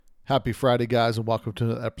Happy Friday, guys, and welcome to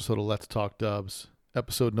another episode of Let's Talk Dubs,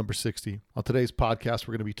 episode number 60. On today's podcast,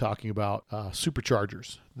 we're going to be talking about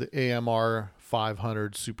superchargers, the AMR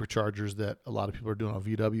 500 superchargers that a lot of people are doing on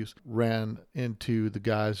VWs. Ran into the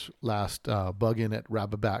guys last bug-in at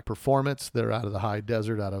Raboback Performance. They're out of the high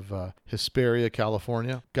desert, out of Hesperia,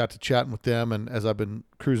 California. Got to chatting with them, and as I've been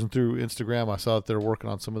cruising through Instagram, I saw that they're working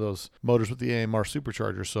on some of those motors with the AMR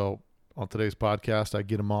superchargers. So on today's podcast, I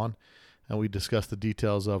get them on, and we discuss the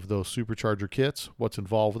details of those supercharger kits, what's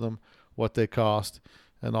involved with them, what they cost,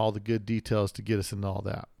 and all the good details to get us into all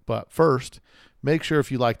that. But first, make sure if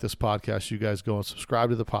you like this podcast, you guys go and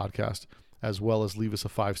subscribe to the podcast, as well as leave us a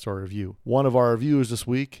 5-star review. One of our reviewers this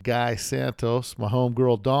week, Guy Santos, my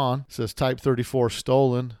homegirl Dawn, says Type 34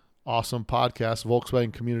 stolen. Awesome podcast.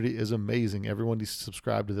 Volkswagen community is amazing. Everyone needs to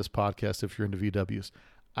subscribe to this podcast if you're into VWs.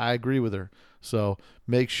 I agree with her. So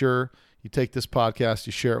make sure you take this podcast,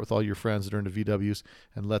 you share it with all your friends that are into VWs,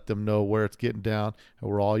 and let them know where it's getting down and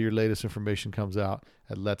where all your latest information comes out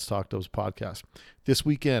at Let's Talk Dubs podcast. This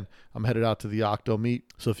weekend, I'm headed out to the Octo meet.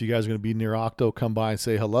 So if you guys are going to be near Octo, come by and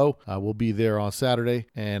say hello. We'll be there on Saturday,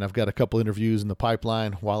 and I've got a couple interviews in the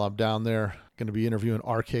pipeline while I'm down there. Going to be interviewing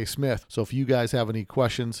RK Smith. So if you guys have any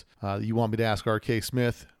questions you want me to ask RK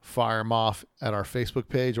Smith, fire them off at our Facebook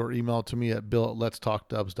page or email it to me at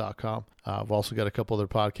bill@letstalkdubs.com. I've also got a couple other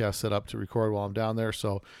podcasts set up to record while I'm down there.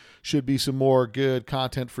 So should be some more good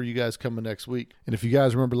content for you guys coming next week. And if you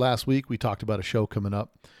guys remember last week, we talked about a show coming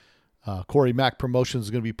up. Corey Mack Promotions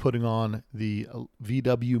is going to be putting on the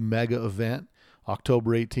VW Mega event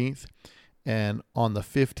October 18th. And on the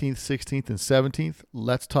 15th, 16th, and 17th,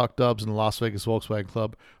 Let's Talk Dubs and the Las Vegas Volkswagen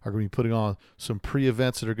Club are going to be putting on some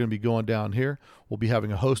pre-events that are going to be going down here. We'll be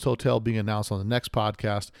having a host hotel being announced on the next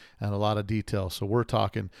podcast and a lot of details. So we're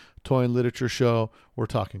talking toy and literature show. We're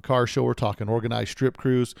talking car show. We're talking organized strip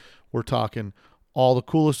cruise. We're talking all the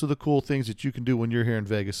coolest of the cool things that you can do when you're here in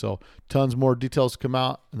Vegas. So tons more details to come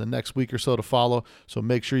out in the next week or so to follow. So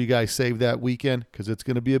make sure you guys save that weekend because it's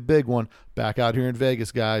going to be a big one back out here in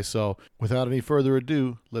Vegas, guys. So without any further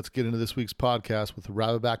ado, let's get into this week's podcast with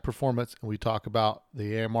Raboback Performance, and we talk about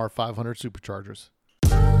the AMR 500 superchargers. A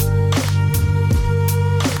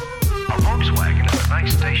Volkswagen is a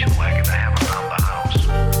nice station wagon to have around the house.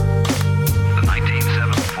 The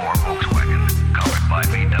 1974 Volkswagen, covered by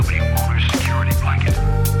VW Motors security blanket.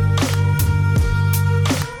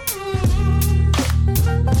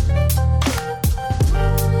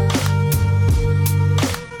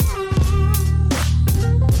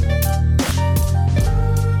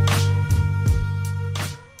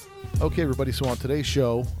 Okay, everybody, so on today's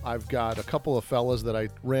show, I've got a couple of fellas that I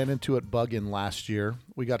ran into at Bug-In last year.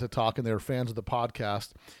 We got to talk, and they were fans of the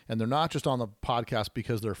podcast, and they're not just on the podcast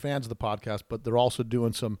because they're fans of the podcast, but they're also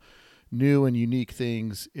doing some new and unique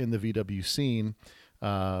things in the VW scene,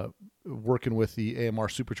 working with the AMR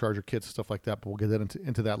supercharger kits and stuff like that, but we'll get that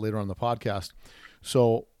into that later on in the podcast.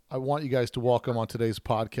 So I want you guys to welcome on today's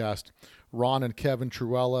podcast Ron and Kevin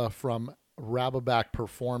Truella from Raboback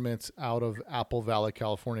Performance out of Apple Valley,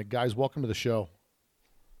 California. Guys, welcome to the show.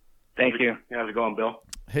 Thank you. How's it going, Bill?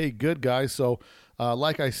 Hey, good, guys. So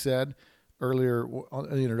like I said earlier in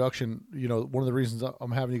the introduction, you know, one of the reasons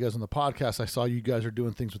I'm having you guys on the podcast, I saw you guys are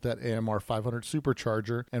doing things with that AMR 500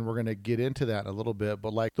 supercharger, and we're going to get into that in a little bit.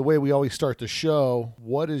 But like the way we always start the show,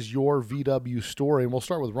 what is your VW story? And we'll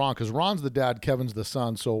start with Ron because Ron's the dad, Kevin's the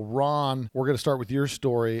son. So Ron, we're going to start with your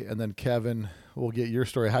story, and then Kevin, we'll get your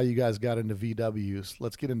story, how you guys got into VWs.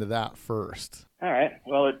 Let's get into that first. All right.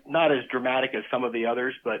 Well, it's not as dramatic as some of the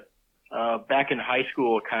others, but back in high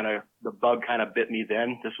school, the bug kind of bit me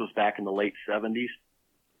then. This was back in the late 70s.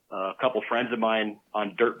 A couple friends of mine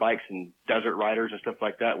on dirt bikes and desert riders and stuff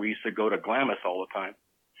like that, we used to go to Glamis all the time.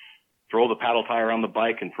 Throw the paddle tire on the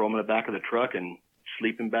bike and throw them in the back of the truck and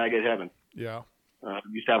sleeping bag at heaven. Yeah.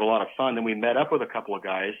 Used to have a lot of fun. Then we met up with a couple of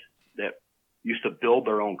guys that used to build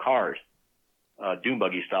their own cars, dune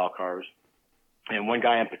buggy style cars. And one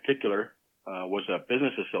guy in particular was a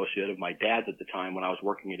business associate of my dad's at the time when I was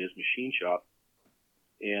working at his machine shop.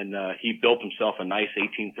 And he built himself a nice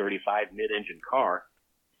 1835 mid-engine car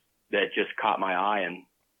that just caught my eye. And,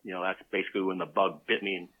 you know, that's basically when the bug bit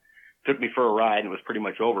me and took me for a ride, and it was pretty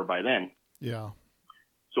much over by then. Yeah.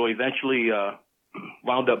 So eventually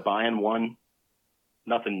wound up buying one,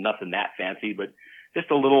 nothing that fancy, but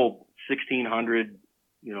just a little 1600,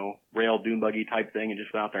 you know, rail dune buggy type thing, and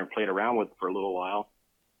just went out there and played around with it for a little while.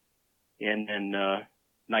 And then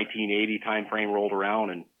 1980 time frame rolled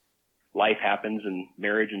around, and life happens, and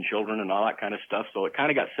marriage and children and all that kind of stuff. So it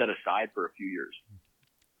kind of got set aside for a few years.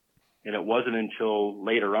 And it wasn't until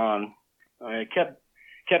later on I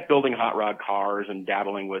kept building hot rod cars and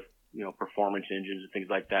dabbling with performance engines and things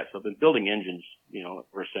like that. So I've been building engines,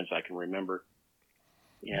 ever since I can remember.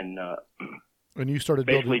 And when you started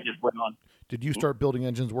basically building, just went on. did you start building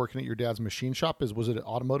engines working at your dad's machine shop? Was it an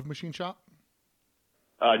automotive machine shop?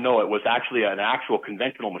 No, it was actually an actual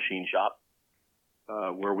conventional machine shop,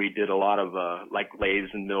 where we did a lot of, like lathes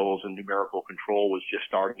and mills, and numerical control was just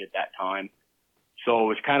starting at that time. So it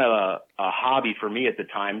was kind of a hobby for me at the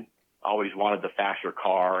time. I always wanted the faster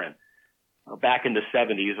car. And back in the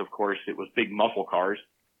 70s, of course, it was big muscle cars.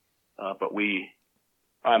 But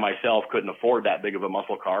I myself couldn't afford that big of a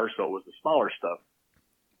muscle car. So it was the smaller stuff.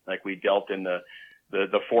 Like we dealt in the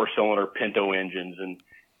 4-cylinder Pinto engines and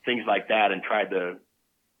things like that, and tried to,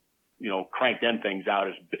 crank them things out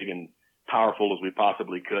as big and powerful as we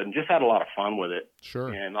possibly could, and just had a lot of fun with it. Sure.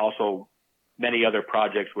 And also many other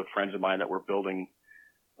projects with friends of mine that were building,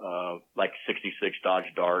 like 66 Dodge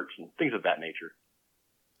Darts and things of that nature.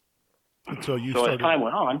 And so as time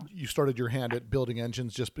went on, you started your hand at building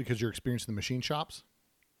engines just because you're experienced in the machine shops?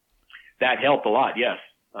 That helped a lot, yes,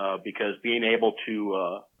 because being able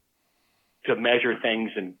to measure things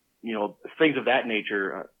and, things of that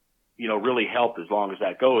nature, really helped as long as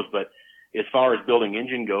that goes. But as far as building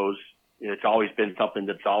engine goes, it's always been something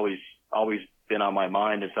that's always been on my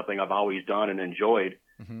mind, and something I've always done and enjoyed,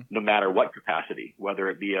 no matter what capacity, whether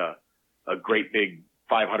it be a great big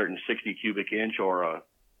 560 cubic inch or a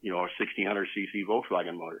 1600 cc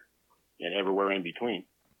Volkswagen motor, and everywhere in between.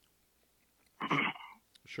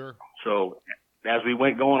 Sure. So as we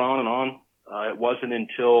went going on and on, it wasn't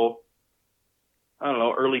until, I don't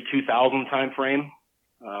know, early 2000 time frame,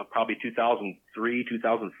 probably 2003,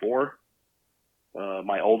 2004,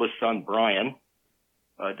 my oldest son, Brian,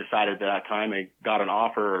 decided at that time he got an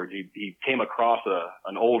offer, or he came across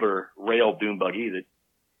an older rail dune buggy that,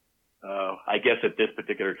 I guess at this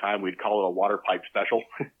particular time we'd call it a water pipe special.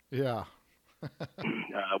 Yeah.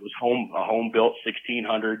 It was a home built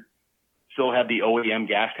 1600, still had the OEM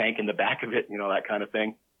gas tank in the back of it, that kind of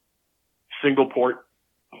thing. Single port.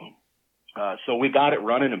 So we got it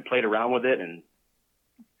running and played around with it, and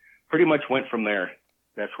pretty much went from there.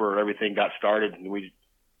 That's where everything got started. And we,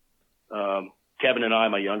 Kevin and I,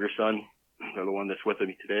 my younger son, the one that's with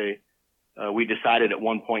me today, we decided at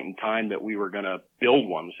one point in time that we were going to build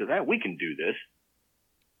one. We said, we can do this.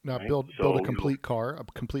 Now right? build a complete car, a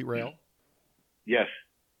complete rail. Yes.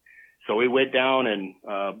 So we went down, and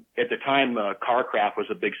at the time, CarCraft was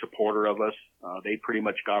a big supporter of us. They pretty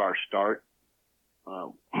much got our start.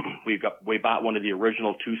 We bought one of the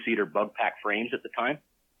original 2-seater bug pack frames at the time,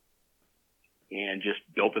 and just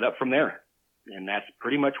built it up from there. And that's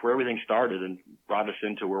pretty much where everything started and brought us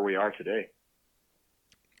into where we are today.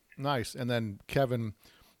 Nice. And then Kevin,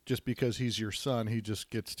 just because he's your son, he just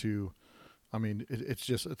gets to,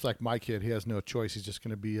 it's like my kid. He has no choice. He's just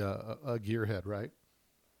going to be a gearhead, right?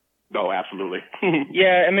 Oh, absolutely.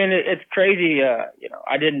 Yeah, it's crazy.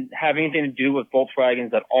 I didn't have anything to do with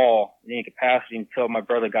Volkswagens at all in any capacity until my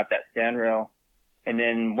brother got that Sanrail. And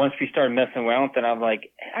then once we started messing around with it, I was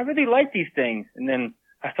like, I really like these things. And then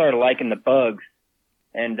I started liking the bugs.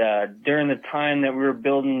 And during the time that we were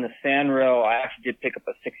building the Sanrail, I actually did pick up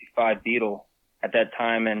a 65 Beetle at that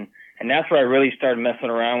time. And that's where I really started messing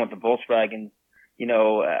around with the Volkswagen.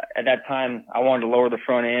 At that time, I wanted to lower the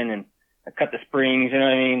front end, and I cut the springs,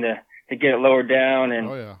 to get it lowered down,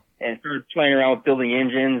 and and started playing around with building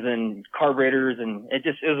engines and carburetors, and it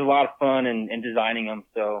was a lot of fun and designing them.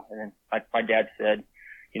 So, and then like my dad said,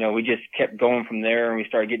 we just kept going from there, and we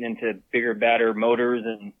started getting into bigger, badder motors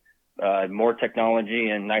and more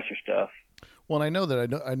technology and nicer stuff. Well, and I know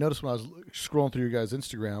that I noticed when I was scrolling through your guys'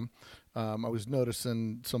 Instagram, I was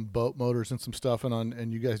noticing some boat motors and some stuff,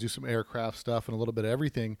 and you guys do some aircraft stuff and a little bit of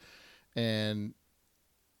everything. And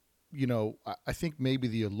I think maybe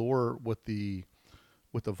the allure with the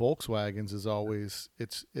Volkswagens is always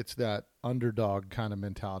it's that underdog kind of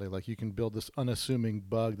mentality. Like you can build this unassuming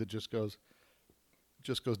bug that just goes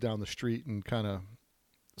down the street and kind of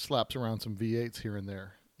slaps around some V8s here and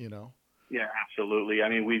there. Yeah, absolutely.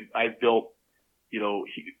 I've built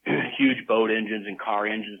huge boat engines and car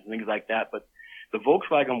engines and things like that, but the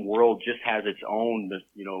Volkswagen world just has its own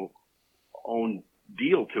own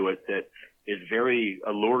deal to it that is very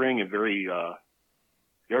alluring and very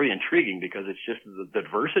intriguing, because it's just the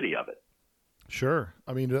diversity of it. Sure.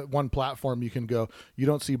 One platform you can go, you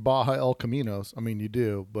don't see Baja El Caminos. You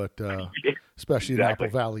do, but especially in Apple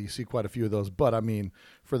Valley, you see quite a few of those. But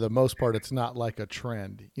for the most part, it's not like a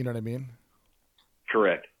trend. You know what I mean?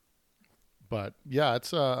 Correct. But yeah,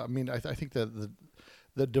 it's, I think that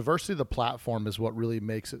the diversity of the platform is what really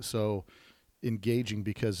makes it so engaging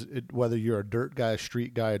because whether you're a dirt guy, a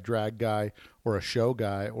street guy, a drag guy, or a show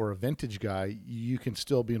guy, or a vintage guy, you can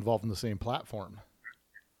still be involved in the same platform.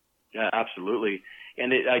 Yeah, absolutely.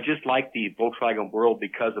 And I just like the Volkswagen world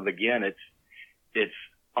because of, again, it's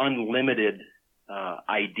unlimited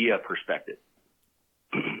idea perspective.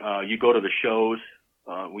 You go to the shows,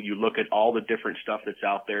 when you look at all the different stuff that's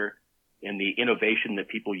out there and the innovation that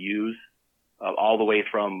people use, all the way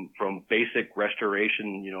from basic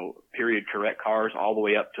restoration, period correct cars, all the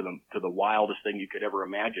way up to the wildest thing you could ever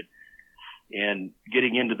imagine. And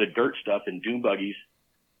getting into the dirt stuff and dune buggies,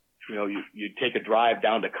 you take a drive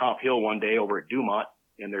down to Comp Hill one day over at Dumont,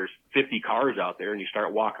 and there's 50 cars out there, and you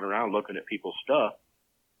start walking around looking at people's stuff,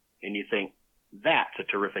 and you think, that's a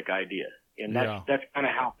terrific idea. And that's kind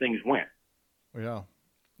of how things went. Yeah.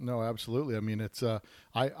 No, absolutely. I mean, it's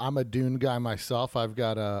I'm a dune guy myself. I've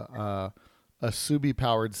got a Subi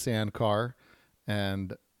powered sand car,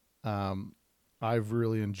 and I've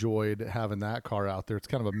really enjoyed having that car out there. It's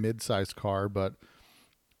kind of a mid-sized car, but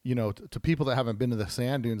to people that haven't been to the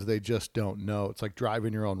sand dunes, they just don't know. It's like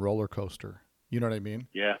driving your own roller coaster. You know what I mean?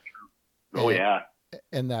 Yeah. Oh, yeah.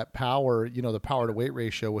 And that power, the power to weight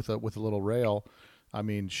ratio with a little rail, I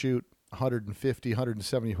mean, shoot, 150,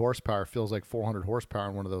 170 horsepower feels like 400 horsepower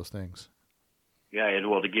in one of those things. Yeah, and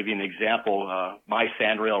well, to give you an example, my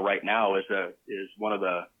sand rail right now is one of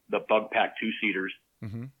the Bug Pack 2-seaters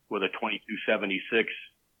with a 2276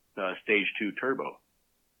 Stage 2 turbo.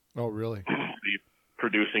 Oh, really?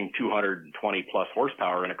 Producing 220 plus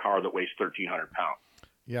horsepower in a car that weighs 1,300 pounds.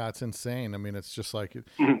 Yeah, it's insane. I mean, it's just like,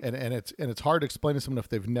 and it's hard to explain to someone if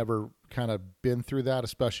they've never kind of been through that,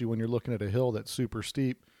 especially when you're looking at a hill that's super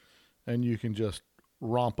steep, and you can just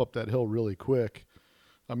romp up that hill really quick.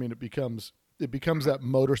 I mean, it becomes that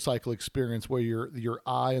motorcycle experience where your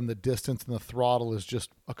eye and the distance and the throttle is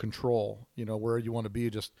just a control. Where you want to be,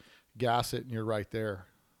 just gas it and you're right there.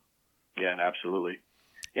 Yeah, absolutely.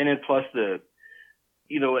 And then plus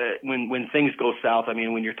when things go south, I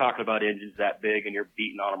mean, when you're talking about engines that big and you're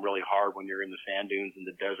beating on them really hard when you're in the sand dunes in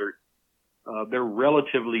the desert, they're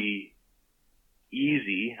relatively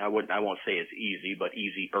easy. I won't say it's easy, but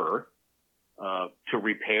easier to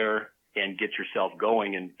repair and get yourself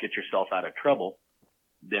going and get yourself out of trouble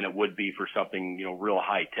than it would be for something, real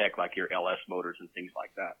high tech like your LS motors and things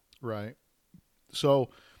like that. Right. So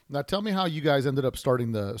now tell me how you guys ended up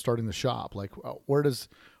starting the shop. Like, where does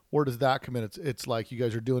that come in? It's like you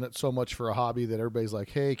guys are doing it so much for a hobby that everybody's like,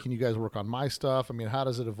 hey, can you guys work on my stuff? I mean, how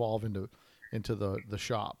does it evolve into the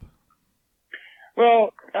shop?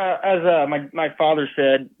 Well, as my father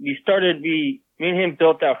said, me and him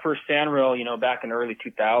built that first sand rail, back in the early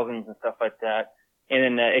 2000s and stuff like that. And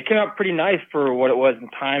then it came out pretty nice for what it was in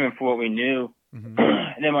time and for what we knew. Mm-hmm.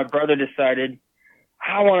 And then my brother decided,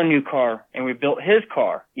 I want a new car. And we built his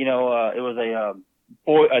car. It was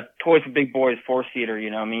a Toys for Big Boys 4-seater,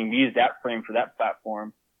 we used that frame for that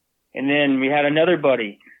platform. And then we had another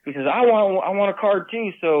buddy who says, I want a car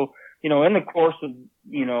too. So, in the course of,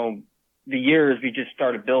 the years, we just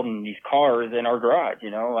started building these cars in our garage.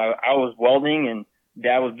 I was welding and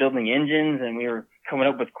Dad was building engines, and we were coming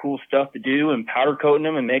up with cool stuff to do and powder coating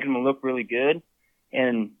them and making them look really good.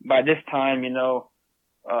 And by this time,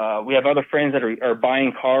 we have other friends that are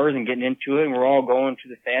buying cars and getting into it, and we're all going to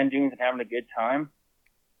the sand dunes and having a good time.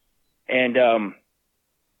 And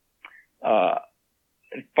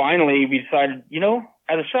finally, we decided,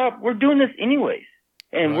 at a shop, we're doing this anyways,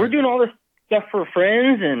 and we're doing all this stuff for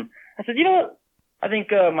friends. And I said, I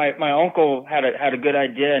think my uncle had a good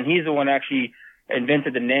idea, and he's the one actually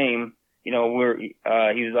invented the name. Where he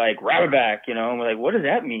was like Rabbitback, and we're like, what does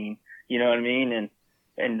that mean? You know what I mean?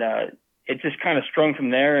 And it just kind of strung from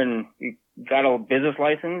there, and we got a business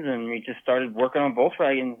license, and we just started working on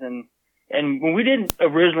Volkswagens. And when we didn't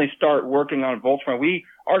originally start working on Volkswagen,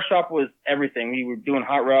 our shop was everything. We were doing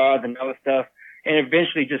hot rods and other stuff, and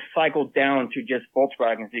eventually just cycled down to just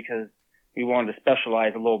Volkswagens because we wanted to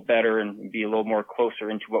specialize a little better and be a little more closer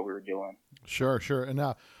into what we were doing. Sure. And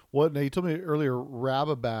now you told me earlier,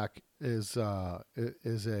 Rabbitback is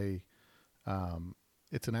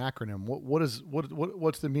it's an acronym.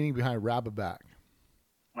 What's the meaning behind Rabbitback?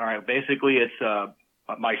 All right. Basically, it's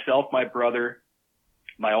myself, my brother,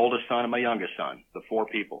 my oldest son, and my youngest son, the 4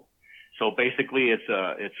 people. So basically,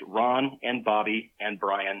 it's Ron and Bobby and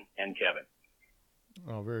Brian and Kevin.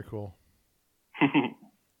 Oh, very cool.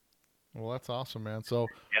 Well, that's awesome, man. So,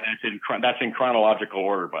 and that's in chronological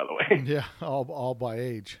order, by the way. Yeah, all by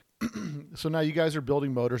age. So now you guys are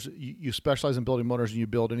building motors. You specialize in building motors, and you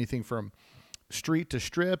build anything from street to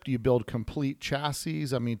strip. Do you build complete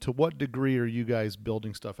chassis? I mean, to what degree are you guys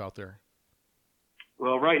building stuff out there?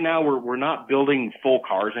 Well, right now we're not building full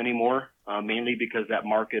cars anymore, mainly because that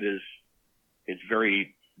market it's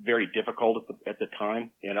very, very difficult at the time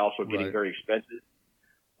and also getting Right. very expensive.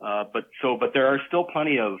 But there are still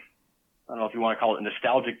plenty of, I don't know if you want to call it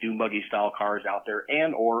nostalgic dune buggy style cars out there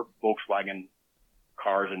and or Volkswagen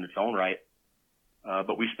cars in its own right.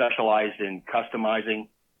 But we specialize in customizing.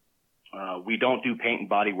 We don't do paint and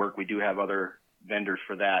body work. We do have other vendors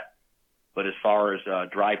for that. But as far as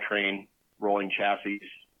drivetrain, rolling chassis,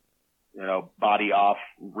 body off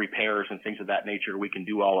repairs and things of that nature, we can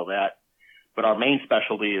do all of that. But our main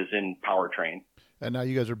specialty is in powertrain. And now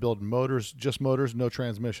you guys are building motors, just motors, no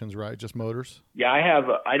transmissions, right? Just motors? Yeah,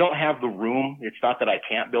 I don't have the room. It's not that I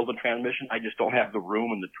can't build a transmission. I just don't have the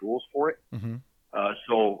room and the tools for it. Mm-hmm.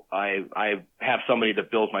 So I have somebody that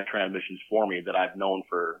builds my transmissions for me that I've known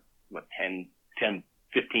for 15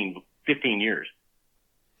 years.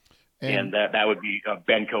 And that would be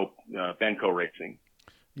Benco Racing.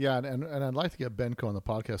 Yeah, and I'd like to get Benco on the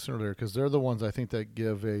podcast sooner or later because they're the ones I think that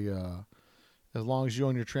give as long as you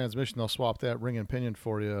own your transmission, they'll swap that ring and pinion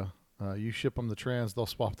for you. You ship them the trans, they'll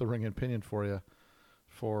swap the ring and pinion for you.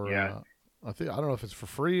 I don't know if it's for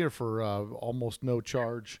free or for almost no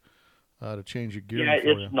charge to change your gear. Yeah,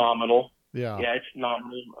 it's nominal. Yeah, it's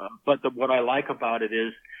nominal. But what I like about it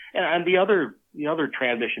is, and the other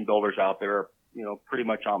transmission builders out there are, pretty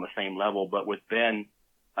much on the same level. But with Ben,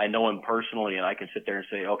 I know him personally, and I can sit there and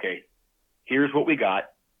say, okay, here's what we got.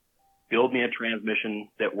 Build me a transmission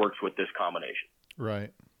that works with this combination.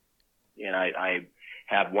 Right. And I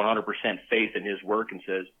have 100% faith in his work and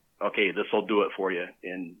says, okay, this will do it for you,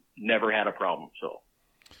 and never had a problem.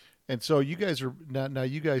 And so you guys are now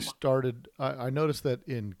you guys started. I noticed that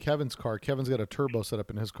in Kevin's car, Kevin's got a turbo set up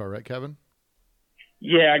in his car, right, Kevin?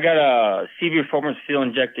 Yeah, I got a CV Performance fuel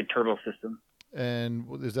injected turbo system. And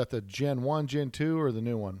is that the Gen 1, Gen 2, or the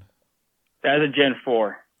new one? That's a Gen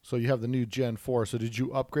 4. So you have the new Gen 4. So did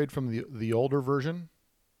you upgrade from the older version?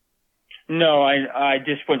 No, I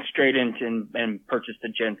just went straight into and purchased a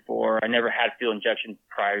Gen 4. I never had fuel injection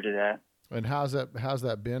prior to that. And how's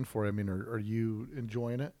that been for you? I mean, are you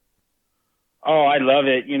enjoying it? Oh, I love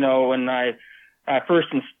it. When I first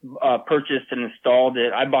purchased and installed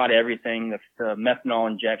it, I bought everything, the methanol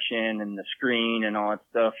injection and the screen and all that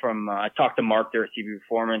stuff from, I talked to Mark there at CV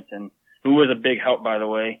Performance, and who was a big help, by the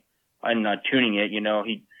way, in tuning it.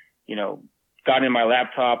 He got in my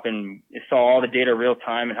laptop and saw all the data real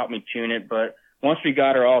time and helped me tune it. But once we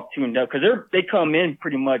got her all tuned up, because they come in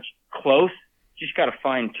pretty much close, just got to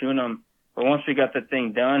fine tune them. But once we got the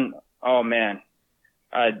thing done, oh man,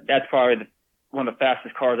 that's probably one of the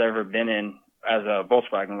fastest cars I've ever been in as a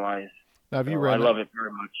Volkswagen wise. Now, I love it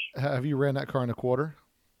very much. Have you ran that car in a quarter?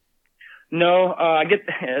 No,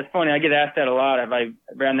 it's funny. I get asked that a lot. Have I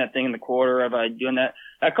ran that thing in the quarter? Have I doing that?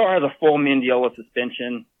 That car has a full Mendiola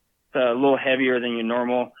suspension. It's a little heavier than your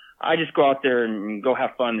normal. I just go out there and go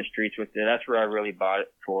have fun in the streets with it. That's where I really bought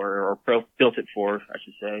it for, or built it for, I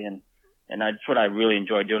should say. And that's what I really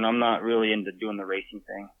enjoy doing. I'm not really into doing the racing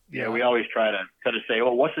thing. Yeah, we always try to say,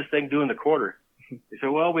 well, what's this thing do in the quarter? They say,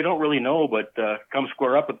 well, we don't really know, but come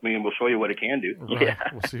square up with me and we'll show you what it can do. Right. Yeah.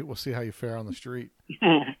 We'll see how you fare on the street.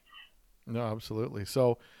 No, absolutely.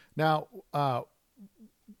 So now,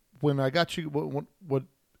 when I got you, what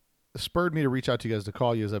spurred me to reach out to you guys to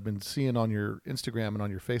call you is I've been seeing on your Instagram and on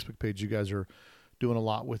your Facebook page, you guys are doing a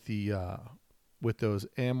lot with with those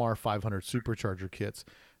AMR 500 supercharger kits.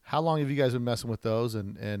 How long have you guys been messing with those,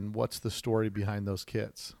 and what's the story behind those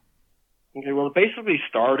kits? Okay, well, it basically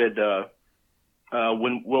started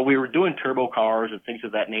when we were doing turbo cars and things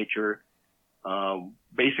of that nature.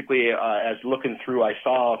 Basically, as looking through, I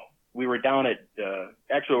saw we were down at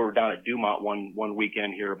Dumont one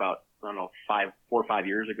weekend here about 4 or 5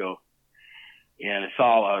 years ago, and I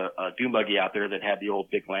saw a dune buggy out there that had the old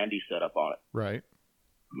Big Landy set up on it. Right.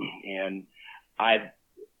 And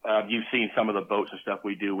you've seen some of the boats and stuff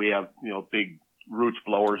we do. We have big roots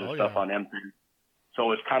blowers and stuff on them.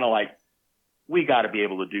 So it's kind of like we got to be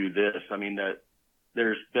able to do this. I mean,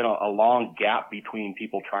 there's been a long gap between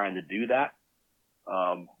people trying to do that.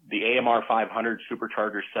 The AMR 500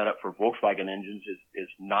 supercharger setup for Volkswagen engines is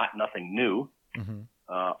nothing new. Mm-hmm.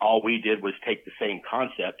 All we did was take the same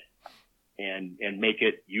concept and make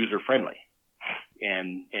it user friendly,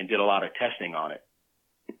 and did a lot of testing on it.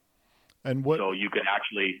 And so you could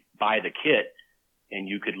actually buy the kit, and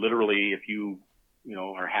you could literally, if you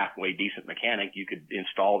are halfway decent mechanic, you could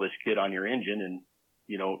install this kit on your engine and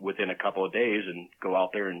within a couple of days and go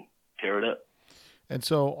out there and tear it up. And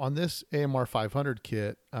so on this AMR 500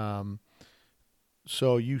 kit,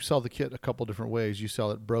 so you sell the kit a couple different ways. You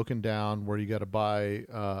sell it broken down, where you got to buy,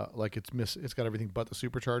 it's got everything but the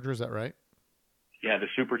supercharger. Is that right? Yeah, the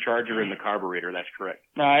supercharger and the carburetor. That's correct.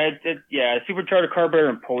 No, supercharger, carburetor,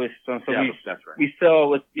 and pulley system. So that's right. We sell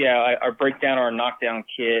with our breakdown, our knockdown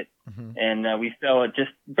kit, and we sell it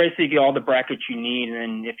just basically all the brackets you need. And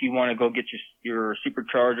then if you want to go get your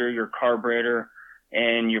supercharger, your carburetor,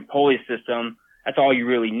 and your pulley system, that's all you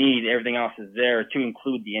really need. Everything else is there to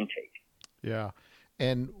include the intake. Yeah,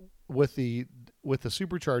 and with the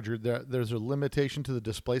supercharger, there's a limitation to the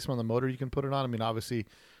displacement on the motor you can put it on. I mean, obviously,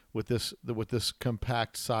 with this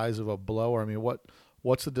compact size of a blower, I mean,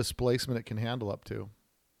 what's the displacement it can handle up to?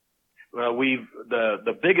 Well,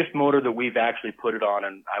 the biggest motor that we've actually put it on,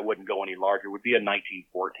 and I wouldn't go any larger, would be a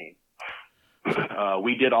 1914.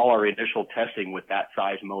 We did all our initial testing with that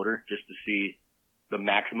size motor just to see the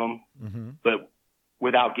maximum, but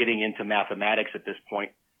without getting into mathematics at this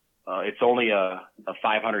point, it's only a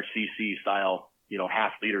 500 cc style,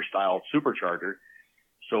 half liter style supercharger.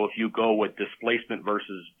 So if you go with displacement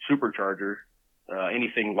versus supercharger,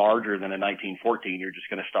 anything larger than a 1914, you're just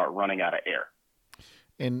going to start running out of air.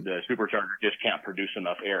 And the supercharger just can't produce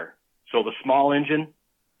enough air. So the small engine,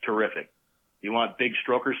 terrific. You want big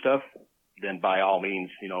stroker stuff, then by all means,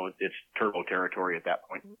 it's turbo territory at that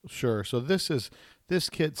point. Sure. So this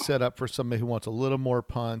kit's set up for somebody who wants a little more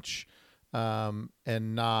punch,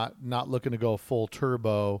 and not looking to go full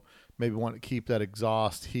turbo. Maybe want to keep that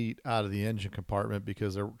exhaust heat out of the engine compartment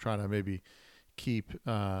because they're trying to maybe keep,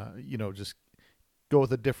 just go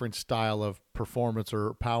with a different style of performance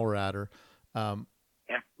or power adder.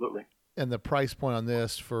 Absolutely. And the price point on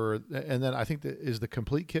this and then I think is the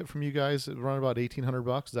complete kit from you guys around about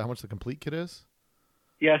 $1,800. Is that how much the complete kit is?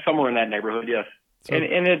 Yeah, somewhere in that neighborhood. Yes. So,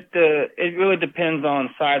 and it really depends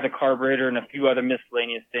on size of carburetor and a few other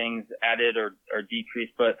miscellaneous things added or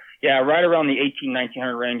decreased. But yeah, right around the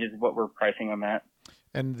 $1,800-$1,900 range is what we're pricing them at.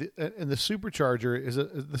 And the supercharger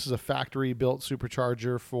this is a factory built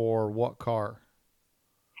supercharger for what car?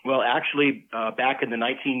 Well, actually, back in the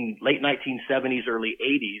late 1970s, early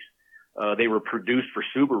 80s, they were produced for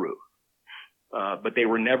Subaru, but they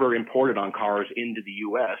were never imported on cars into the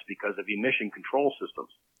U.S. because of emission control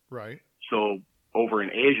systems. Right. So over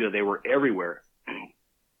in Asia, they were everywhere.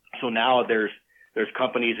 So now there's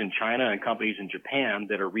companies in China and companies in Japan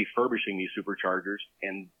that are refurbishing these superchargers,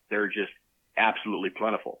 and they're just absolutely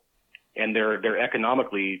plentiful, and they're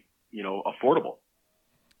economically, affordable.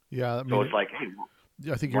 Yeah. I mean, so it's like, hey,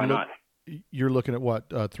 I think you're looking at what,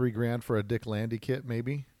 $3,000 for a Dick Landy kit,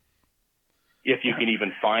 maybe? If you can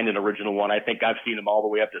even find an original one. I think I've seen them all the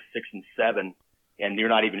way up to 6 and 7, and you're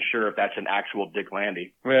not even sure if that's an actual Dick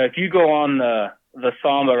Landy. Well, if you go on the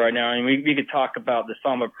Samba right now, and we could talk about the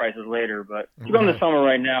Samba prices later, but if you go on the Samba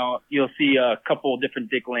right now, you'll see a couple of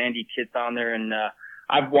different Dick Landy kits on there, and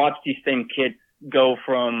I've watched these same kits go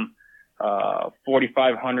from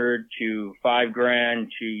 $4,500 to $5,000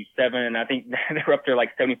 to $7,000, and I think they're up there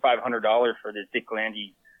like $7,500 for this Dick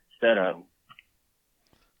Landy setup.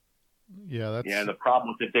 Yeah, and the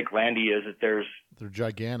problem with the Dick Landy is that they're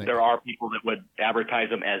gigantic. There are people that would advertise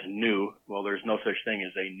them as new. Well, there's no such thing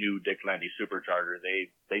as a new Dick Landy supercharger.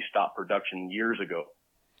 They stopped production years ago.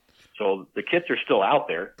 So the kits are still out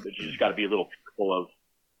there, but you just got to be a little careful of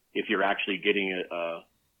if you're actually getting a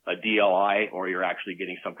DLI or you're actually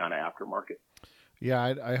getting some kind of aftermarket. Yeah,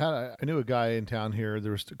 I knew a guy in town here.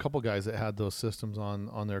 There was a couple guys that had those systems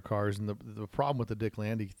on their cars, and the problem with the Dick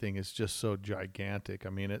Landy thing is just so gigantic. I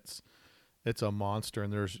mean, it's a monster,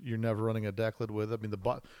 and you're never running a deck lid with it. I mean,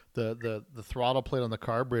 the throttle plate on the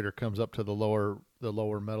carburetor comes up to the lower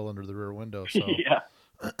metal under the rear window. So yeah,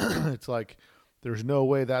 it's like there's no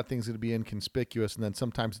way that thing's going to be inconspicuous, and then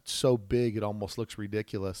sometimes it's so big it almost looks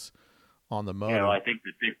ridiculous on the motor. I think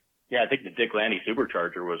the Dick Landy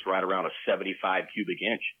supercharger was right around a 75 cubic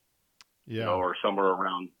inch. Yeah. Or somewhere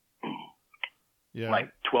around like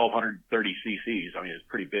 1,230 cc's. I mean, it's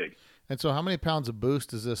pretty big. And so how many pounds of boost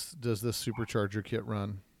does this supercharger kit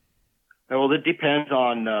run? Well, it depends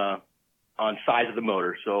on size of the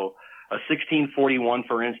motor. So a 1641,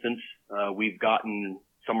 for instance, we've gotten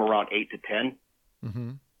somewhere around 8 to 10.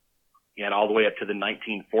 Mm-hmm. And all the way up to the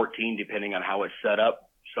 1914, depending on how it's set up,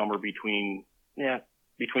 somewhere between 6,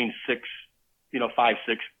 5,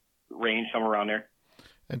 6 range, somewhere around there.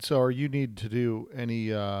 And so are you need to do any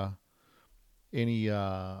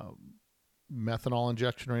methanol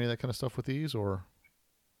injection or any of that kind of stuff with these, or?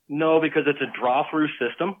 No, because it's a draw-through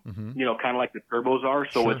system, mm-hmm. Kind of like the turbos are.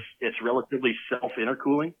 So Sure. it's relatively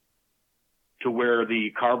self-intercooling to where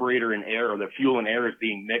the carburetor and air, or the fuel and air, is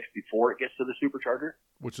being mixed before it gets to the supercharger.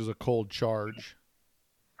 Which is a cold charge.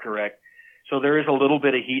 Correct. So there is a little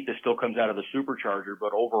bit of heat that still comes out of the supercharger,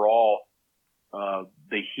 but overall,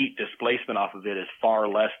 the heat displacement off of it is far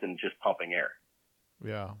less than just pumping air.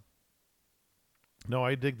 Yeah. No,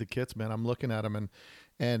 I dig the kits, man. I'm looking at them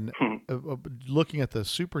and looking at the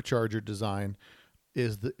supercharger design.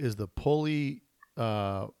 Is the pulley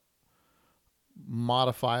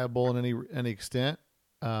modifiable in any extent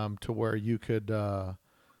to where you could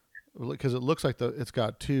because it looks like it's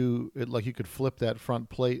got two, like you could flip that front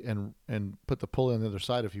plate and put the pulley on the other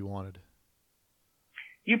side if you wanted.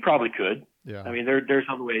 You probably could. Yeah. I mean, there's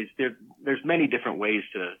other ways. There's many different ways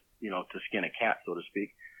to skin a cat, so to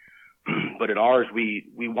speak. But at ours, we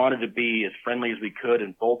wanted to be as friendly as we could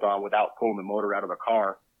and bolt on without pulling the motor out of the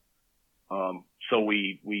car. So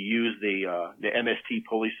we use the MST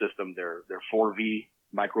pulley system, their 4V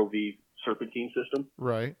micro V serpentine system.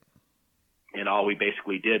 Right. And all we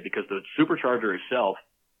basically did, because the supercharger itself,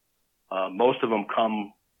 most of them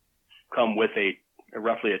come with a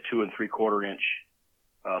roughly a 2 3/4 inch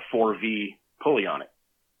 4V pulley on it.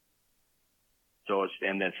 So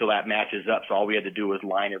so that matches up. So all we had to do was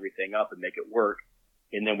line everything up and make it work.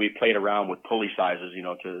 And then we played around with pulley sizes,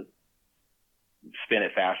 to spin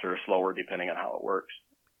it faster or slower depending on how it works.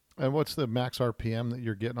 And what's the max RPM that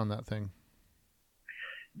you're getting on that thing?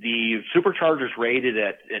 The supercharger's rated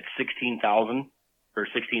at 16,000 or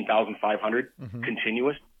 16,500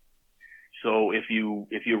 continuous. So if you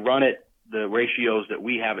run it, the ratios that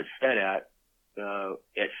we have it set at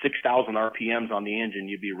 6,000 RPMs on the engine,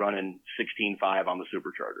 you'd be running 16.5 on the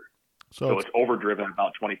supercharger. So it's overdriven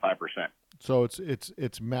about 25%. So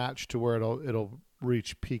it's matched to where it'll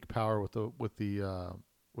reach peak power with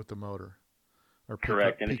the motor. Or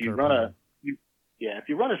correct. And if you run if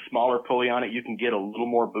you run a smaller pulley on it, you can get a little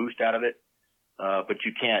more boost out of it, but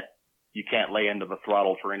you can't lay into the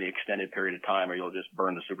throttle for any extended period of time, or you'll just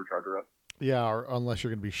burn the supercharger up. Yeah, or unless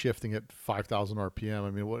you're going to be shifting at 5,000 RPM.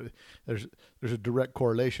 I mean, there's a direct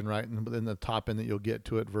correlation, right? In the top end that you'll get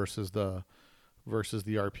to it versus the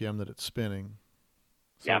RPM that it's spinning.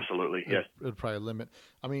 So absolutely, yes. It'd probably limit.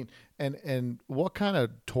 I mean, and what kind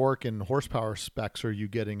of torque and horsepower specs are you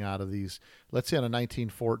getting out of these? Let's say on a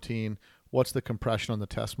 1914, what's the compression on the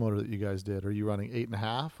test motor that you guys did? Are you running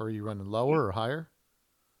 8.5, or are you running lower or higher?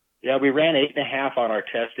 Yeah, we ran 8.5 on our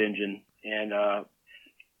test engine, and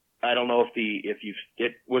I don't know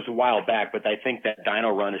it was a while back, but I think that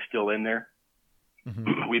dyno run is still in there.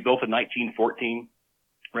 Mm-hmm. We built a 1914,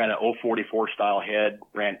 ran an 044 style head,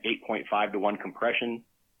 ran 8.5 to 1 compression,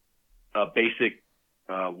 a basic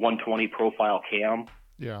 120 profile cam.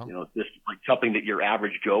 Yeah. Just like something that your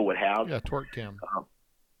average Joe would have. Yeah, torque cam.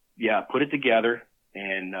 Put it together,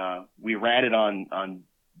 and we ran it on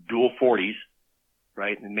dual 40s,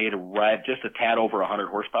 right, and made just a tad over 100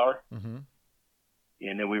 horsepower. Mm-hmm.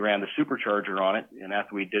 And then we ran the supercharger on it, and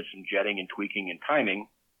after we did some jetting and tweaking and timing,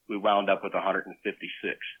 we wound up with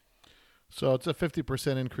 156. So it's a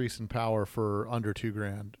 50% increase in power for under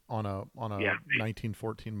 $2,000 on a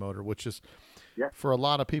 1914 motor, which is for a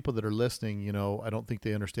lot of people that are listening. I don't think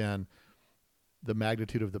they understand the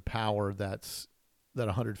magnitude of the power that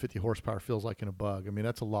 150 horsepower feels like in a Bug. I mean,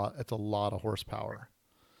 that's a lot. It's a lot of horsepower.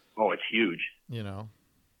 Oh, it's huge.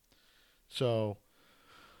 So.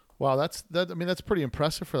 Wow, that's pretty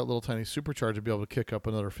impressive for that little tiny supercharger to be able to kick up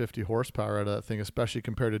another 50 horsepower out of that thing, especially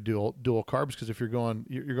compared to dual carbs. Because if you're going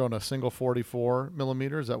a single 44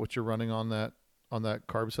 millimeter, is that what you're running on that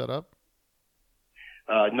carb setup?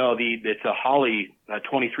 No, it's a Holley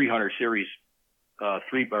 2300 series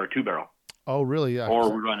 2 barrel. Oh, really? Yeah.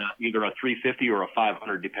 Or we run either a 350 or a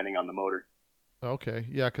 500 depending on the motor. Okay,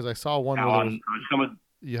 yeah, because I saw one where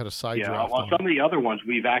you had a side draft. On some of the other ones,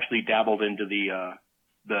 we've actually dabbled into the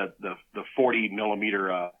 40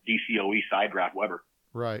 millimeter DCOE side draft Weber.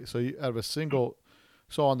 Right. So you have a single.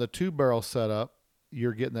 So on the 2 barrel setup,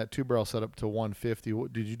 you're getting that 2 barrel setup to 150.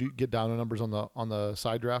 Did you get down the numbers on the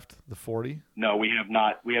side draft, the 40? No, we have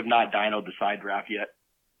not. We have not dynoed the side draft yet.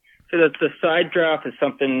 So the side draft is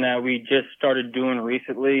something that we just started doing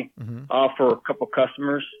recently for a couple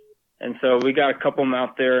customers, and so we got a couple of them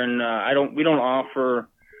out there. And we don't offer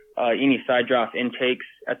any side draft intakes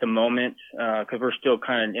at the moment, because we're still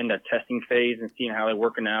kind of in the testing phase and seeing how they're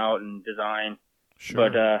working out and design. Sure.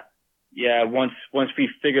 But once we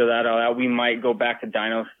figure that out, we might go back to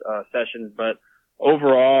dyno sessions. But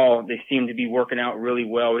overall, they seem to be working out really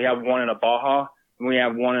well. We have one in a Baja, and we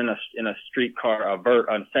have one in a street car, a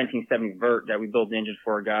 1970 Vert that we built the engine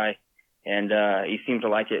for a guy, and he seems to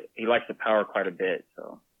like it. He likes the power quite a bit.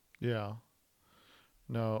 So. Yeah.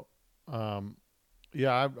 No.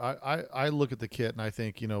 Yeah, I look at the kit and I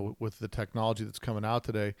think, with the technology that's coming out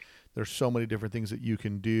today, there's so many different things that you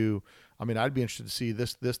can do. I mean, I'd be interested to see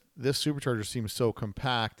this supercharger seems so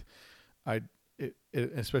compact.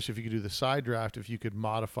 Especially if you could do the side draft, if you could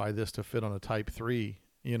modify this to fit on a Type 3,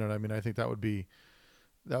 you know what I mean? I think that would be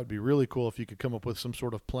That would be really cool if you could come up with some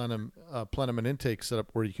sort of plenum and intake setup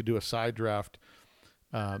where you could do a side draft.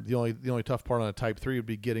 The only tough part on a Type 3 would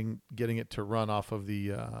be getting it to run off of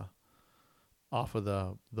the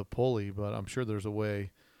pulley, but I'm sure there's a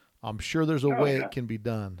way. It can be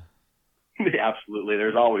done. Absolutely,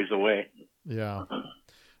 there's always a way. Yeah.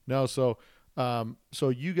 No, so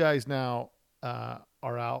you guys now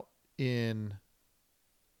are out in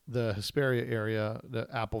the Hesperia area, the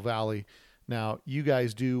Apple Valley. Now, you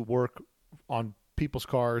guys do work on people's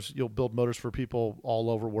cars. You'll build motors for people all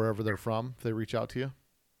over wherever they're from if they reach out to you?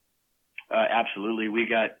 Absolutely.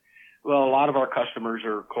 A lot of our customers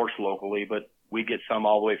are, of course, locally, but we get some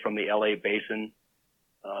all the way from the LA basin.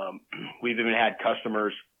 We've even had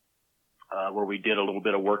customers where we did a little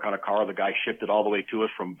bit of work on a car. The guy shipped it all the way to us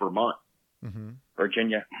from Vermont. Mm-hmm.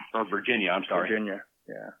 Virginia. Or Virginia, I'm sorry. Virginia,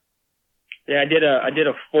 yeah. Yeah, I did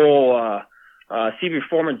a full CB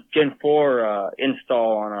Performance Gen 4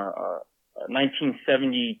 install on a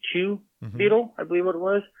 1972 Beetle, I believe what it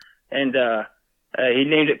was. And he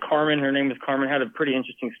named it Carmen. Her name was Carmen. Had a pretty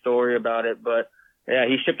interesting story about it. But, yeah,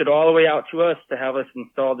 he shipped it all the way out to us to have us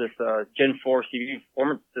install this Gen 4 CB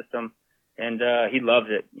Performance system. And he loves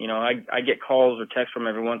it. You know, I get calls or texts from him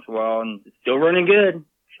every once in a while, and it's still running good.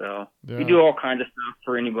 So we do all kinds of stuff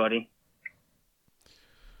for anybody.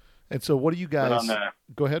 And so what do you guys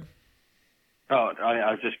 – go ahead. Oh,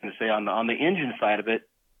 I was just going to say on the engine side of it,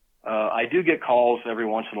 I do get calls every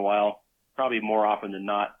once in a while, probably more often than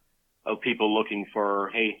not, of people looking for,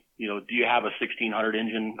 hey, you know, do you have a 1600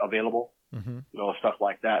 engine available? Mm-hmm. You know, stuff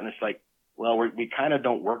like that. And it's like, well, we kind of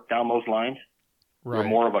don't work down those lines. Right. We're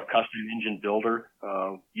more of a custom engine builder.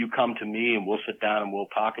 You come to me and we'll sit down and we'll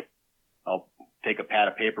talk it. I'll take a pad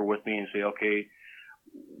of paper with me and say, okay,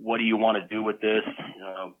 what do you want to do with this?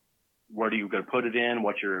 Where are you going to put it in?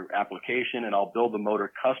 What's your application? And I'll build the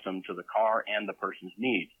motor custom to the car and the person's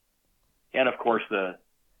needs. And of course, how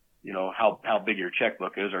big your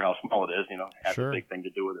checkbook is or how small it is, has a big thing to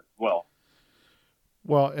do with it as well.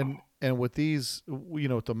 Well, and with these,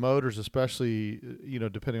 with the motors, especially,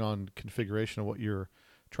 depending on configuration of what you're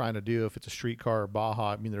trying to do, if it's a street car or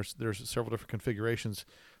Baja, I mean, there's several different configurations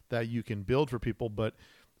that you can build for people, but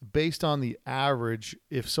based on the average,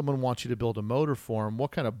 if someone wants you to build a motor for them,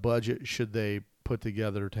 what kind of budget should they put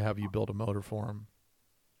together to have you build a motor for them?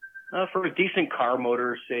 For a decent car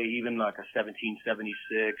motor, say even like a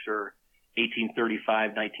 1776 or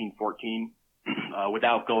 1835, 1914,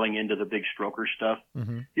 without going into the big stroker stuff,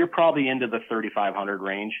 you're probably into the 3,500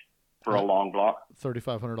 range for a long block.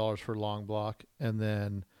 $3,500 for a long block. And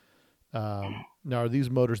then now are these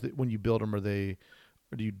motors that when you build them,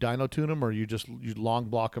 do you dyno tune them or you long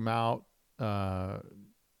block them out? We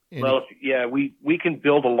can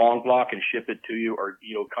build a long block and ship it to you, or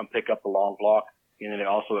come pick up the long block, and then it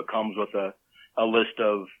comes with a list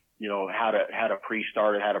of how to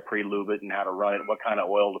pre-start it, how to pre-lube it, and how to run it, what kind of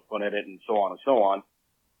oil to put in it, and so on and so on.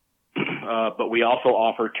 But we also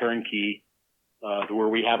offer turnkey, where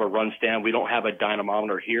we have a run stand. We don't have a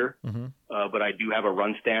dynamometer here, but I do have a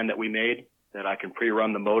run stand that we made that I can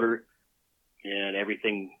pre-run the motor and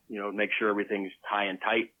everything, make sure everything's high and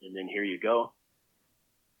tight, and then here you go.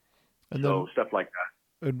 And so stuff like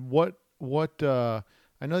that. And what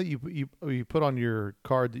I know that you put on your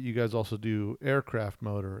card that you guys also do aircraft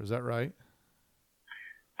motor. Is that right?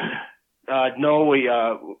 No, we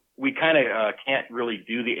kind of can't really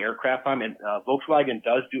do the aircraft. Volkswagen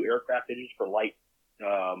does do aircraft engines for light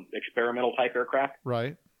experimental type aircraft.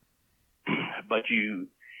 Right. But you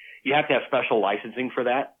have to have special licensing for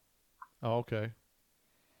that. Oh, okay.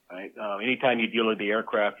 Right. Anytime you deal with the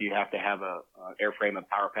aircraft, you have to have a airframe and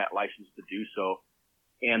power plant license to do so.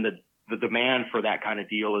 And the demand for that kind of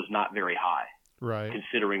deal is not very high, right?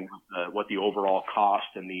 Considering what the overall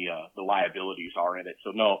cost and the liabilities are in it.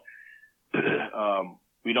 So no,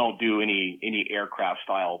 we don't do any aircraft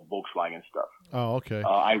style Volkswagen stuff. Oh, okay.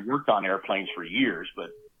 I worked on airplanes for years,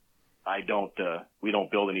 but we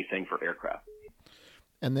don't build anything for aircraft.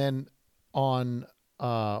 And then on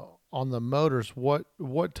the motors,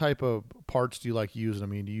 what type of parts do you like using? I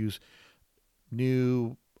mean, do you use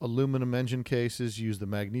new aluminum engine cases? Use the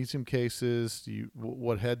magnesium cases?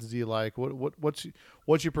 What heads do you like? What's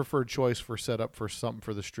your preferred choice for setup for something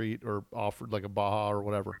for the street or offered like a Baja or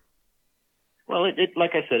whatever? Well, it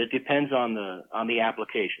like I said, it depends on the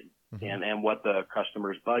application and what the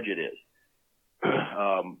customer's budget is.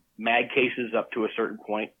 Mag cases up to a certain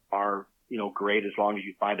point are great as long as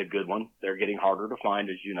you find a good one. They're getting harder to find,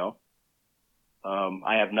 as you know.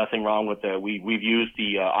 I have nothing wrong with we've used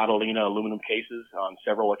the Autolina aluminum cases on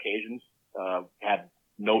several occasions. Had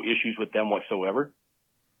no issues with them whatsoever.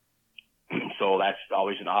 so that's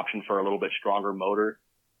always an option for a little bit stronger motor.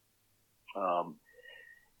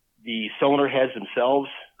 The cylinder heads themselves,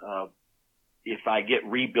 if I get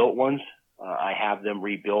rebuilt ones, I have them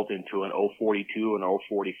rebuilt into an 042 and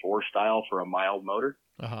 044 style for a mild motor.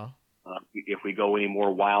 Uh-huh. If we go any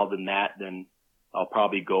more wild than that, then I'll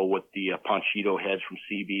probably go with the Ponchito heads from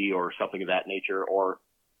CB or something of that nature, or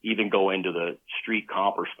even go into the street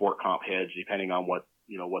comp or sport comp heads, depending on what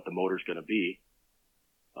the motor's going to be.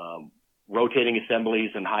 Rotating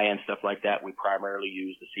assemblies and high-end stuff like that, we primarily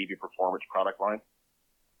use the CB Performance product line,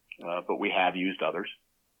 but we have used others.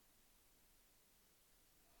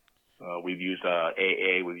 We've used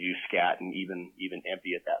AA, we've used SCAT, and even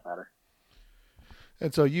Empty at that matter.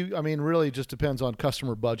 And so really just depends on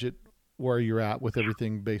customer budget, where you're at with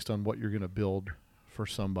everything based on what you're going to build for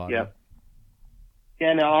somebody. Yeah.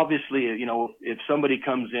 Yeah. Now, obviously, if somebody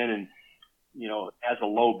comes in and, has a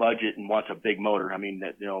low budget and wants a big motor, I mean,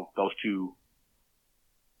 that, those two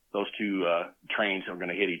trains are going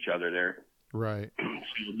to hit each other there. Right.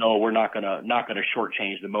 No, we're not going to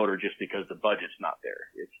shortchange the motor just because the budget's not there.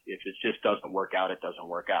 If it just doesn't work out, it doesn't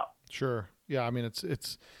work out. Sure. Yeah. I mean,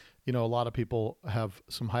 it's a lot of people have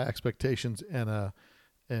some high expectations and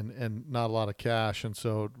not a lot of cash. And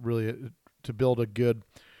so really to build a good,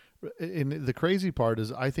 and the crazy part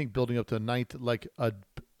is I think building up to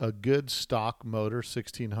a good stock motor,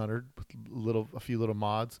 1600 with a few little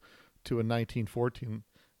mods to a 1914,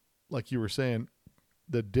 like you were saying,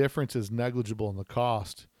 the difference is negligible in the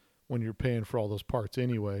cost when you're paying for all those parts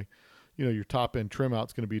anyway. Your top end trim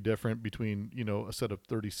out's going to be different between, a set of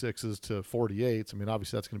 36s to 48s. I mean,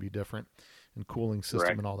 obviously that's going to be different, and cooling system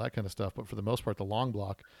Correct. And all that kind of stuff. But for the most part, the long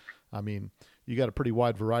block, I mean, you got a pretty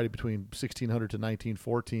wide variety between 1600 to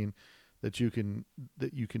 1914 that you can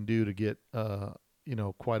do to get,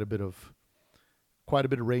 quite a bit of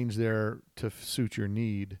range there to suit your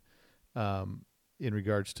need, in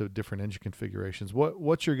regards to different engine configurations.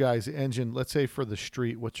 What's your guys' engine? Let's say for the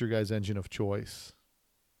street, what's your guys' engine of choice?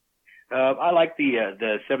 I like the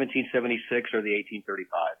 1776 or the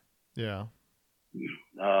 1835. Yeah.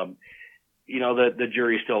 The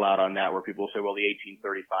jury's still out on that, where people say, well, the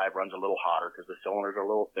 1835 runs a little hotter because the cylinders are a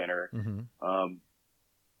little thinner. Mm-hmm.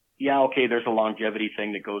 Yeah, okay, there's a longevity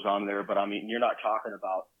thing that goes on there, but I mean, you're not talking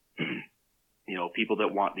about, people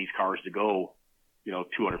that want these cars to go,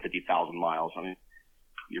 250,000 miles. I mean,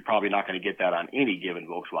 you're probably not going to get that on any given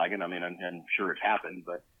Volkswagen. I mean, I'm sure it's happened,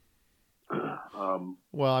 but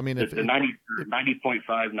well, I mean, the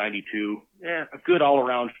 90.5, 92, a good all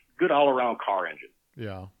around car engine.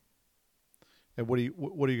 Yeah. And what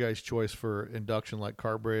do you guys choice for induction, like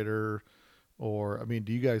carburetor, or I mean,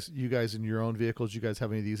 do you guys in your own vehicles, you guys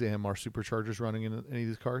have any of these AMR superchargers running in any of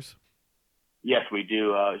these cars? Yes, we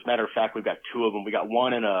do. As a matter of fact, we've got two of them. We got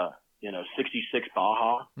one in a 66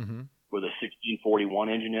 Baja mm-hmm. with a 1641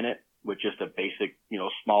 engine in it, with just a basic,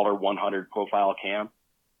 smaller 100 profile cam.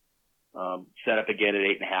 Set up again at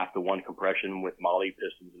 8.5 to 1 compression with Molle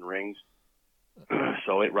pistons and rings.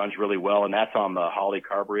 So it runs really well, and that's on the Holley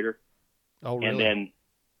carburetor. Oh, really?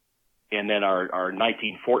 And then our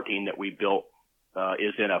 1914 that we built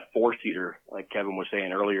is in a 4-seater, like Kevin was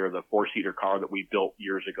saying earlier, the 4-seater car that we built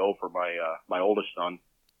years ago for my oldest son.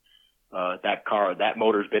 That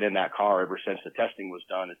motor's been in that car ever since the testing was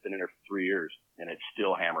done. It's been in there for 3 years, and it's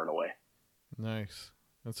still hammering away. Nice.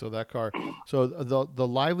 And so that car, so the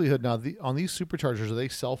livelihood now on these superchargers, are they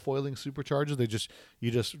self-oiling superchargers? They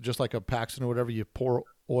just like a Paxton or whatever, you pour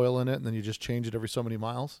oil in it and then you just change it every so many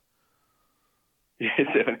miles? Yeah.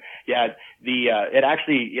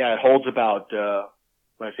 It holds about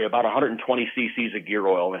 120 cc's of gear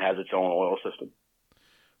oil and has its own oil system.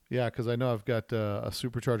 Yeah, because I know I've got a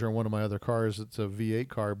supercharger on one of my other cars. It's a V8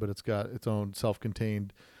 car, but it's got its own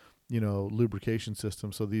self-contained, lubrication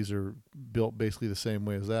system. So these are built basically the same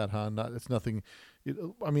way as that, huh? It's nothing.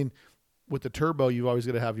 I mean, with the turbo, you've always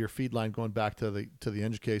got to have your feed line going back to the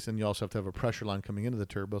engine case, and you also have to have a pressure line coming into the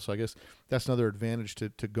turbo. So I guess that's another advantage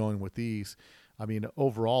to going with these. I mean,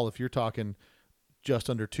 overall, if you're talking just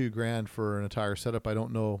under $2,000 for an entire setup, I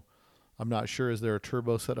don't know. I'm not sure. Is there a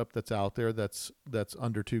turbo setup that's out there that's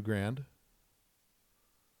under $2,000?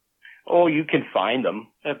 Oh, you can find them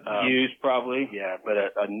used probably. Yeah, but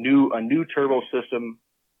a new turbo system,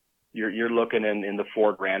 you're looking in the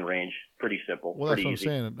 $4,000 range. Pretty simple. Well, that's pretty what easy.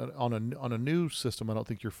 I'm saying. On a new system, I don't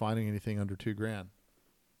think you're finding anything under $2,000.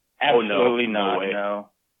 Absolutely no not. way. No.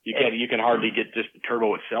 You can hardly get just the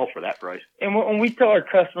turbo itself for that price. And when we tell our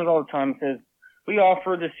customers all the time, because we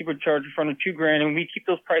offer the supercharger for under $2,000, and we keep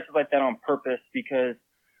those prices like that on purpose because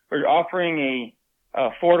we're offering a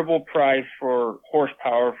affordable price for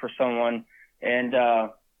horsepower for someone, and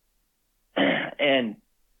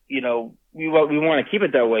we want to keep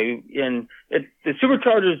it that way. And the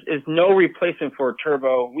superchargers is no replacement for a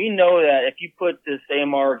turbo. We know that if you put this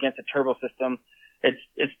AMR against a turbo system, it's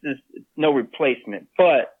no replacement.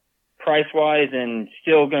 But price wise and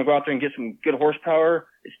still going to go out there and get some good horsepower,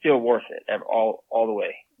 it's still worth it all the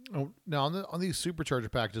way. Oh, now on these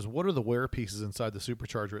supercharger packages, what are the wear pieces inside the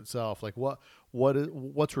supercharger itself? Like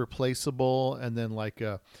what's replaceable? And then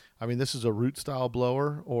I mean, this is a root style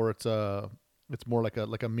blower, or it's more like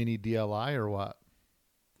a mini DLI, or what?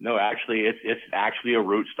 No, actually, it's actually a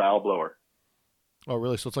root style blower. Oh,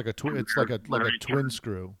 really? So it's like a twin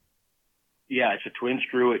screw. Yeah, it's a twin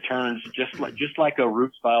screw. It turns just like a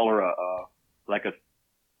root style or a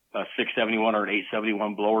 671 or an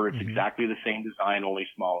 871 blower. It's exactly the same design, only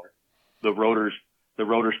smaller. The rotors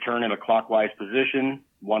turn in a clockwise position.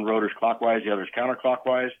 One rotor's clockwise, the other's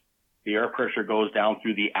counterclockwise. The air pressure goes down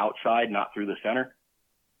through the outside, not through the center.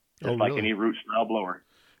 Just like any root style blower.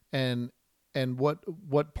 And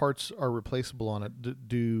what parts are replaceable on it?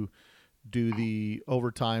 Do the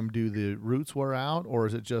roots wear out, or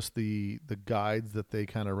is it just the guides that they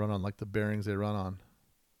kind of run on, like the bearings they run on?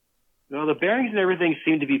 No, the bearings and everything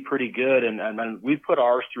seem to be pretty good, and we've put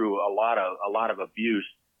ours through a lot of abuse.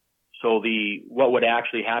 So what would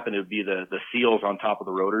actually happen would be the seals on top of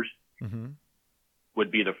the rotors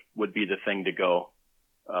would be the thing to go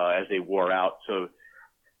as they wore out. So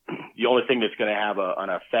the only thing that's going to have an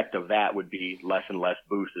effect of that would be less and less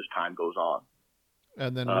boost as time goes on.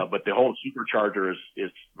 And then, but the whole supercharger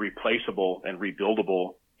is replaceable and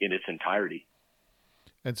rebuildable in its entirety.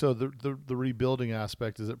 And so the rebuilding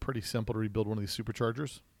aspect, is it pretty simple to rebuild one of these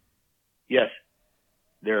superchargers? Yes,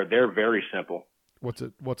 they're very simple.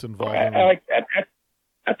 What's involved?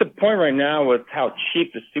 At the point right now with how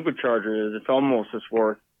cheap the supercharger is, it's almost just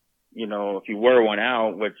worth, if you wear one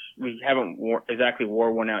out, which we haven't exactly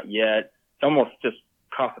wore one out yet. It's almost just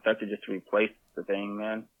cost effective just to replace the thing,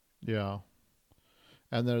 man. Yeah.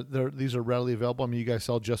 And these are readily available. I mean, you guys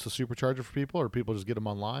sell just a supercharger for people, or people just get them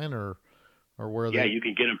online, or where are they? Yeah, you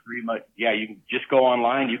can get them pretty much. Yeah, you can just go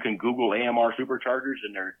online. You can Google AMR superchargers,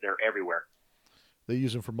 and they're everywhere. They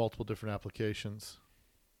use them for multiple different applications.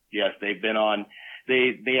 Yes, they've been on.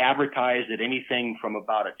 They advertise that anything from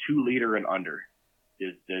about a 2 liter and under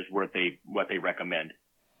is what they recommend.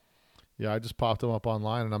 Yeah, I just popped them up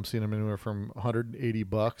online, and I'm seeing them anywhere from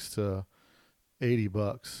 $180 to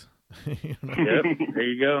 $80. Yep, there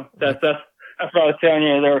you go. That's what I was telling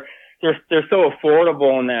you. They're so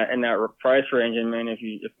affordable in that price range. And man,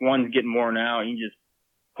 if one's getting worn out, you just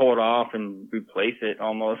pull it off and replace it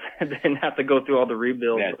almost, and then have to go through all the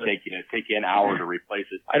rebuilds. Yeah, take you an hour to replace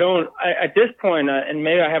it. At this point, and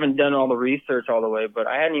maybe I haven't done all the research all the way, but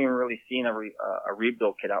I hadn't even really seen a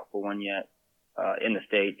rebuild kit out for one yet in the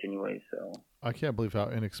States, anyway. So I can't believe how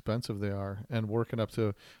inexpensive they are, and working up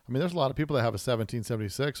to. I mean, there's a lot of people that have a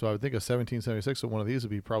 1776, so I would think a 1776 with one of these would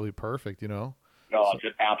be probably perfect. No, it's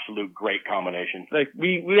an absolute great combination. Like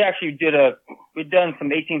we actually we've done some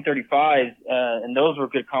 1835s, and those were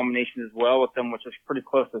good combinations as well with them, which is pretty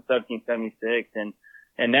close to 1776.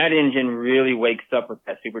 And that engine really wakes up with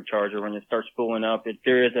that supercharger when it starts spooling up.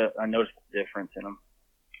 There is a noticeable difference in them.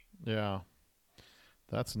 Yeah,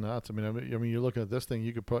 that's nuts. I mean, you're looking at this thing.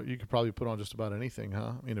 You could probably put on just about anything,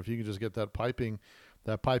 huh? I mean, if you could just get that piping,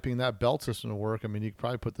 that belt system to work. I mean, you could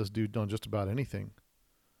probably put this dude on just about anything.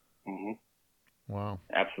 Mm-hmm. Wow.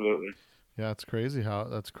 Absolutely. Yeah, it's crazy how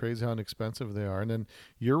inexpensive they are. And then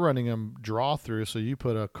you're running them draw through, so you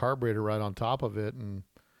put a carburetor right on top of it, and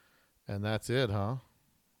that's it, huh?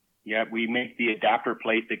 Yeah, we make the adapter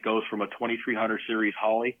plate that goes from a 2300 series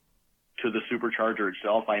Holley to the supercharger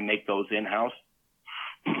itself. I make those in-house.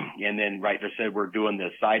 And then, right, I said we're doing the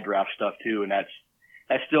side draft stuff too, and that's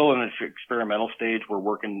still in its experimental stage. We're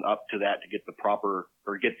working up to that to get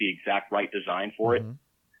the exact right design for it.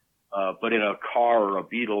 But in a car or a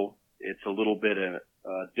Beetle, it's a little bit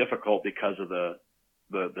difficult because of the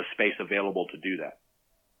space available to do that.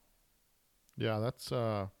 Yeah, that's.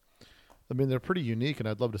 I mean, they're pretty unique, and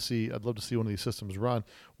I'd love to see one of these systems run.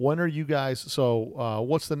 When are you guys? So,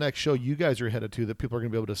 what's the next show you guys are headed to that people are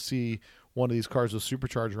going to be able to see one of these cars with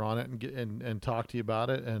supercharger on it and get and talk to you about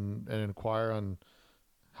it and inquire on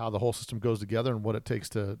how the whole system goes together and what it takes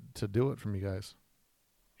to do it from you guys?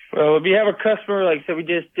 Well, if you have a customer, like I said, we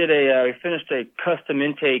just did we finished a custom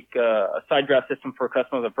intake, a side draft system for a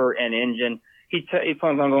customer with a Vert N engine. He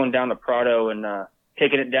plans on going down to Prado and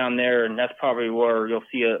taking it down there, and that's probably where you'll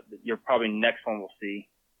see your probably next one we'll see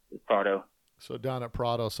is Prado. So down at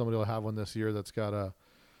Prado, somebody will have one this year that's got a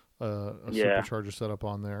supercharger set up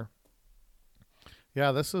on there.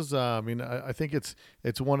 Yeah, this is. I mean, I think it's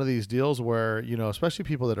one of these deals where especially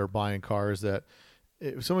people that are buying cars that.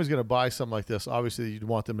 if somebody's going to buy something like this, obviously you'd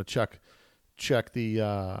want them to check the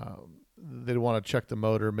they'd want to check the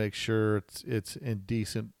motor, make sure it's in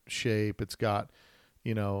decent shape. It's got,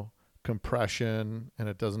 compression, and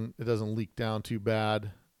it doesn't leak down too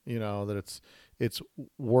bad. That it's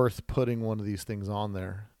worth putting one of these things on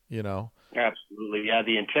there. Absolutely, yeah.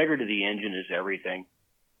 The integrity of the engine is everything.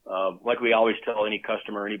 Like we always tell any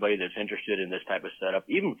customer, anybody that's interested in this type of setup,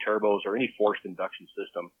 even turbos or any forced induction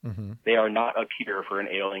system, they are not a cure for an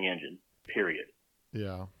ailing engine. Period.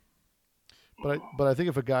 Yeah. But I think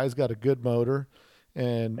if a guy's got a good motor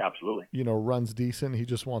and absolutely, runs decent, he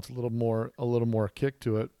just wants a little more kick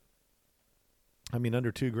to it. I mean,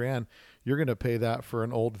 under $2,000, you're going to pay that for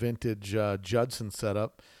an old vintage Judson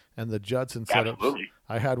setup, and the Judson setups.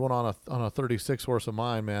 I had one on a 36 horse of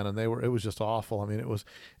mine, man, and it was just awful. I mean,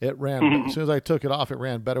 it ran as soon as I took it off, it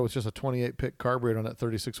ran better with just a 28 pit carburetor on that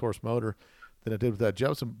 36 horse motor than it did with that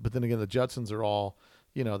Judson. But then again, the Judsons are all,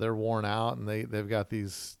 they're worn out, and they've got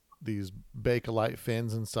these Bakelite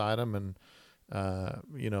fins inside them, and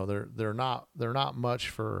they're not much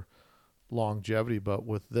for longevity. But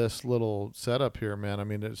with this little setup here, man, I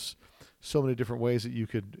mean, it's so many different ways that you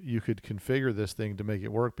could configure this thing to make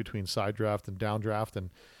it work between side draft and down draft,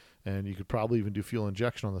 and you could probably even do fuel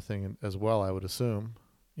injection on the thing as well, I would assume.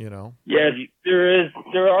 Yeah,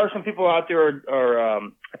 there are some people out there, or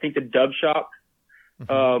I think the Dub Shop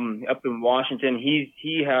up in Washington,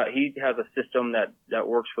 he has a system that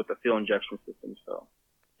works with the fuel injection system. So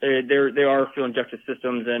there are fuel injection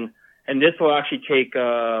systems, and this will actually take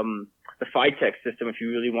the Phytech system if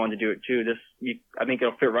you really wanted to do it too. I think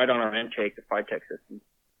it'll fit right on our intake, the Phytech system.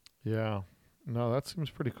 Yeah, no, that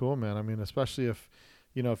seems pretty cool, man. I mean, especially if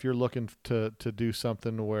you're looking to do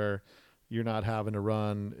something where you're not having to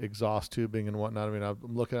run exhaust tubing and whatnot. I mean,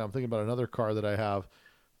 I'm thinking about another car that I have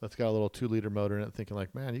that's got a little 2-liter motor in it, thinking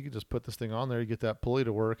like, man, you could just put this thing on there, you get that pulley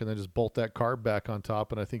to work, and then just bolt that carb back on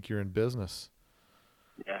top, and I think you're in business.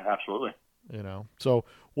 Yeah, absolutely. So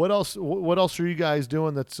what else are you guys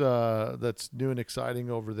doing that's new and exciting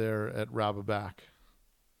over there at Raboback?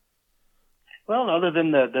 Well, other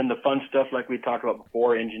than the fun stuff like we talked about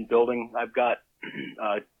before, engine building, I've got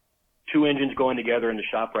 2 engines going together in the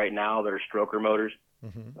shop right now that are stroker motors,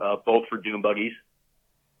 both for dune buggies.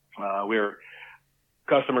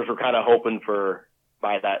 Customers were kind of hoping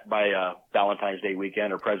by Valentine's Day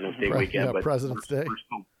weekend or President's Day weekend. Yeah, but President's Day.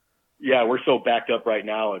 We're so backed up right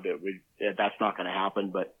now that that's not going to happen.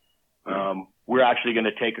 But we're actually going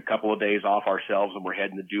to take a couple of days off ourselves, and we're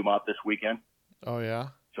heading to Dumont this weekend. Oh, yeah?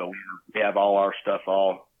 So we have all our stuff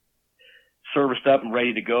all serviced up and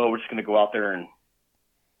ready to go. We're just going to go out there and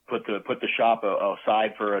put the shop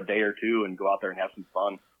aside for a day or two and go out there and have some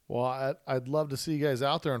fun. Well, I'd love to see you guys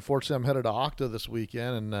out there. Unfortunately, I'm headed to Octa this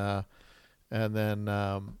weekend, and then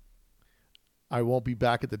I won't be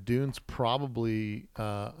back at the Dunes probably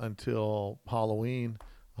until Halloween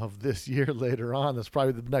of this year later on. That's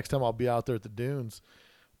probably the next time I'll be out there at the Dunes.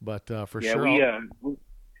 But for sure.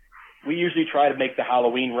 We usually try to make the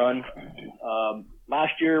Halloween run.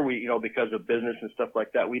 Last year, because of business and stuff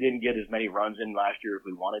like that, we didn't get as many runs in last year as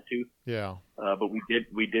we wanted to. Yeah. But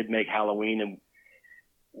we did make Halloween, and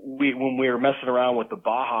when we were messing around with the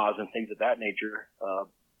Bajas and things of that nature,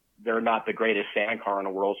 they're not the greatest sand car in the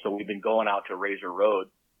world. So we've been going out to Razor Road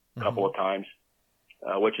a couple of times,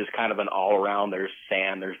 which is kind of an all around. There's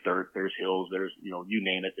sand, there's dirt, there's hills, there's, you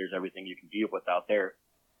name it. There's everything you can deal with out there.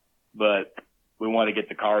 But we want to get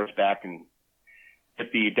the cars back and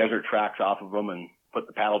get the desert tracks off of them and put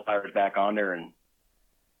the paddle tires back on there and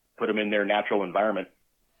put them in their natural environment.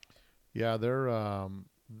 Yeah, they're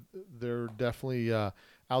definitely out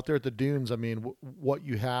there at the Dunes. I mean, what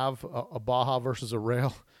you have, a Baja versus a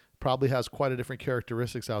rail, probably has quite a different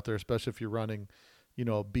characteristics out there, especially if you're running,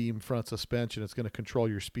 a beam front suspension. It's going to control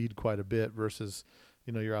your speed quite a bit versus,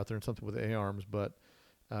 you're out there in something with A-arms. But,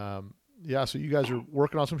 so you guys are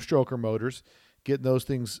working on some stroker motors, getting those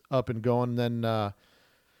things up and going. And then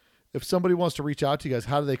if somebody wants to reach out to you guys,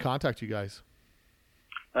 how do they contact you guys?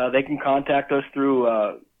 They can contact us through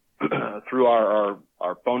our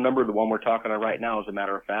phone number, the one we're talking on right now, as a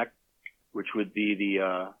matter of fact, which would be the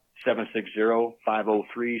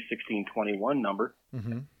 760-503-1621 number.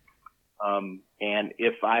 And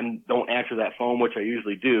if I don't answer that phone, which I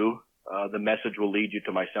usually do, the message will lead you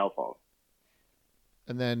to my cell phone.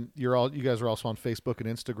 And then you guys are also on Facebook and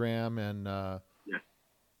Instagram and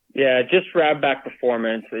Yeah, just Raboback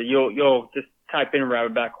Performance. You'll just type in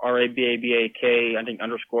Raboback, RABABAK, I think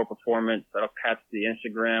 _ performance. That'll catch the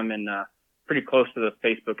Instagram and pretty close to the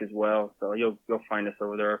Facebook as well. So you'll find us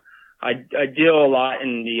over there. I deal a lot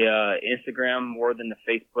in the Instagram more than the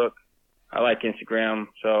Facebook. I like Instagram.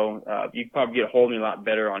 So you can probably get a hold of me a lot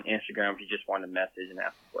better on Instagram if you just want to message and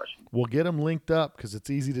ask a question. We'll get them linked up because it's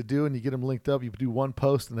easy to do, and you get them linked up. You do one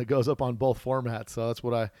post, and it goes up on both formats. So that's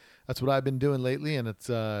what I've been doing lately, and it's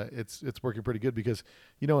working pretty good because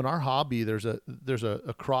in our hobby there's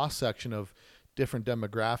a cross section of different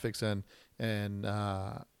demographics, and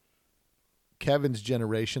Kevin's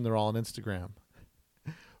generation, they're all on Instagram,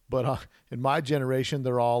 but in my generation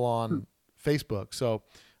they're all on Facebook. So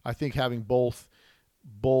I think having both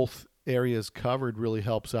areas covered really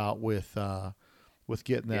helps out with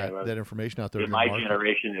getting that information out there. In my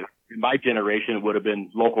generation, it would have been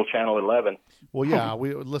local channel 11. Well, yeah,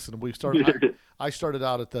 we started. I started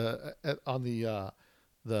out on the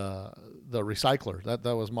recycler.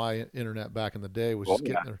 That was my internet back in the day. Was just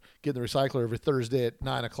getting the recycler every Thursday at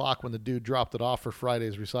 9:00 when the dude dropped it off for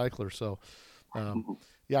Friday's recycler. So,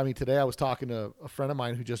 today I was talking to a friend of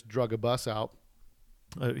mine who just drug a bus out.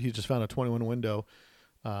 He just found a 21 window.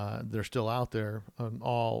 They're still out there,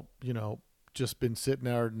 all just been sitting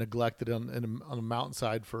there neglected on a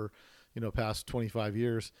mountainside for past 25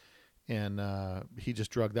 years, and he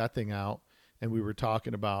just drug that thing out. And we were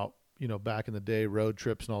talking about back in the day road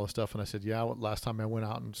trips and all this stuff, and I said, last time I went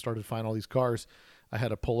out and started finding all these cars, I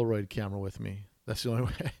had a Polaroid camera with me. That's the only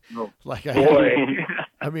way. It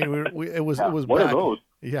was one back. Of those.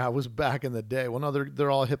 Yeah, it was back in the day. Well, no,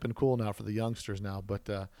 they're all hip and cool now for the youngsters now. But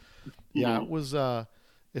it was.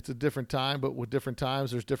 It's a different time, but with different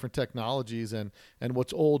times, there's different technologies, and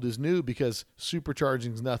what's old is new because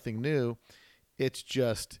supercharging is nothing new. It's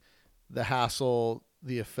just the hassle,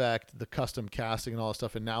 the effect, the custom casting, and all that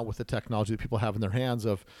stuff. And now with the technology that people have in their hands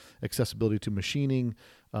of accessibility to machining,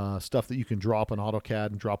 stuff that you can draw up on AutoCAD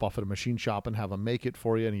and drop off at a machine shop and have them make it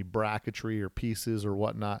for you, any bracketry or pieces or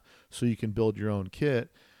whatnot, so you can build your own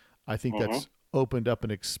kit. I think that's opened up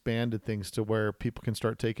and expanded things to where people can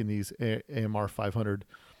start taking these AMR 500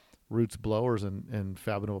 Roots blowers and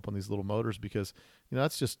fabbing them up on these little motors because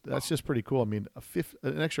that's just pretty cool. I mean,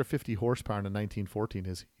 an extra 50 horsepower in a 1914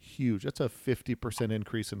 is huge. That's a 50%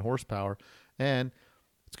 increase in horsepower, and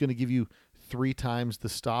it's going to give you 3 times the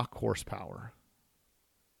stock horsepower.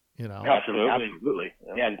 Absolutely.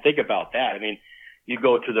 Yeah, and think about that. I mean, you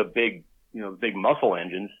go to the big muscle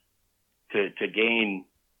engines to gain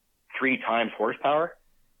 3 times horsepower.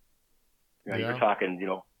 You're talking,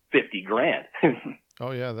 $50,000.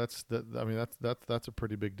 Oh yeah, that's a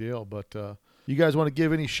pretty big deal. But you guys want to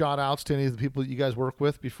give any shout outs to any of the people that you guys work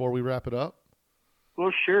with before we wrap it up?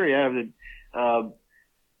 Well, sure. Yeah.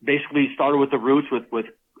 Basically started with the roots with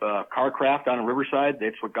Carcraft down in Riverside.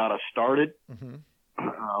 That's what got us started. Mm-hmm.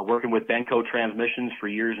 Working with Benco Transmissions for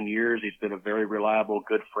years and years. He's been a very reliable,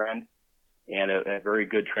 good friend and a very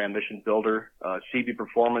good transmission builder. CB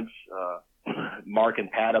Performance, Mark and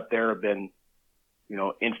Pat up there have been,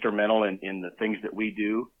 instrumental in the things that we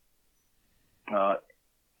do.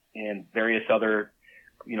 And various other,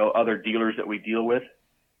 other dealers that we deal with.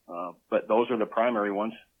 But those are the primary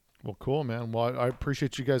ones. Well, cool, man. Well, I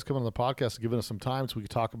appreciate you guys coming on the podcast and giving us some time so we could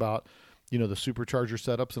talk about, the supercharger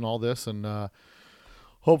setups and all this. And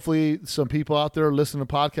hopefully some people out there listening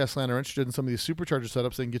to Podcast Land are interested in some of these supercharger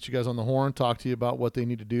setups. They can get you guys on the horn, talk to you about what they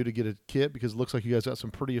need to do to get a kit, because it looks like you guys got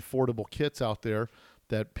some pretty affordable kits out there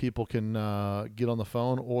that people can get on the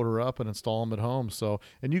phone, order up, and install them at home. So,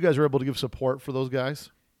 and you guys are able to give support for those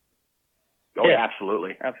guys? Oh, yeah,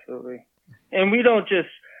 absolutely. Absolutely. And we don't just,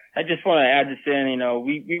 I just want to add this in,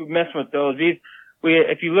 we mess with those.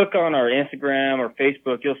 If you look on our Instagram or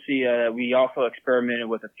Facebook, you'll see we also experimented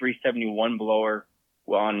with a 371 blower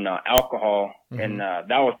on alcohol, and that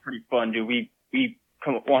was pretty fun, dude. We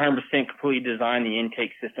 100% completely designed the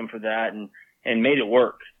intake system for that and made it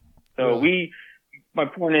work. So really? My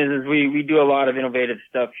point is we do a lot of innovative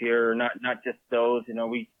stuff here, not just those.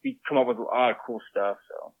 We come up with a lot of cool stuff.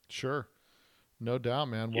 So sure, no doubt,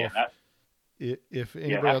 man. Well, if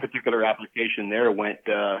anybody that particular application there went,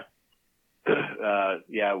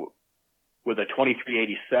 with a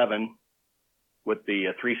 2387 with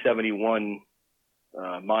the 371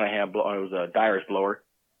 Monahan blower. It was a Dyer's blower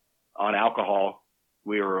on alcohol.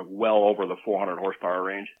 We were well over the 400 horsepower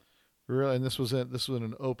range. Really? And this was in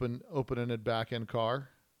an open-ended back-end car?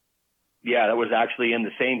 Yeah, that was actually in the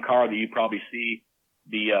same car that you probably see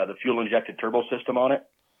the fuel-injected turbo system on it.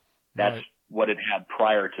 That's what it had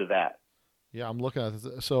prior to that. Yeah, I'm looking at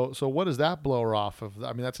it. So what is that blower off of?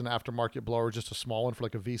 I mean, that's an aftermarket blower, just a small one for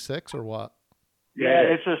like a V6 or what? Yeah,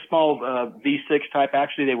 it's a small V6 type.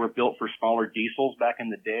 Actually, they were built for smaller diesels back in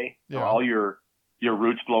the day. Yeah. All your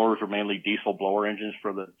Roots blowers were mainly diesel blower engines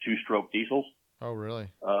for the 2-stroke diesels. Oh, really?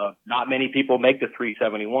 Not many people make the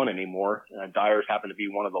 371 anymore. Dyer's happened to be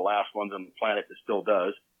one of the last ones on the planet that still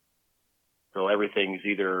does. So everything's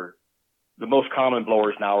either the most common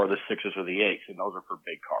blowers now are the 6s or the 8s, and those are for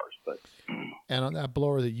big cars. But And on that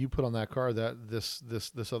blower that you put on that car, that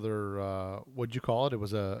this other what'd you call it? It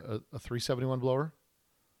was a 371 blower.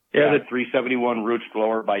 yeah, the 371 Roots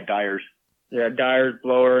blower by Dyer's. Yeah, Dyer's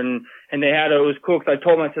blower, and they had it was cool because I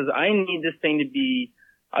told him, I says, I need this thing to be,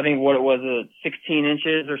 I think what it was, 16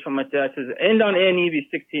 inches or something like that. I says, end on end needs to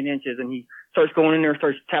be 16 inches, and he starts going in there,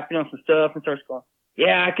 starts tapping on some stuff, and starts going,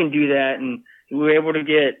 yeah, I can do that, and we were able to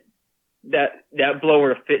get that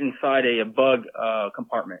blower to fit inside a bug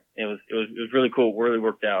compartment. It was really cool. It really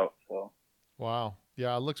worked out. So. Wow.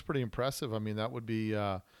 Yeah, it looks pretty impressive. I mean, that would be.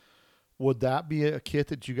 Would that be a kit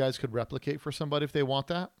that you guys could replicate for somebody if they want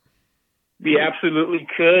that? We absolutely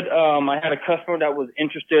could. I had a customer that was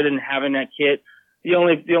interested in having that kit. The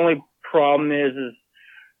only problem is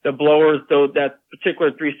the blowers, though, that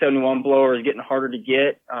particular 371 blower is getting harder to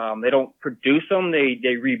get. They don't produce them. They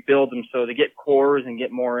rebuild them. So they get cores and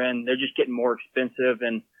get more in. They're just getting more expensive,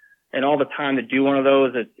 and all the time to do one of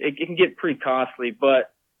those, it can get pretty costly.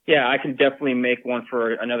 But yeah, I can definitely make one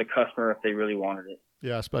for another customer if they really wanted it.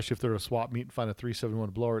 Yeah, especially if they're a swap meet and find a 371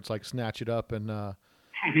 blower. It's like snatch it up and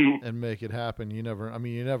make it happen. You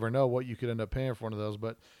never know what you could end up paying for one of those.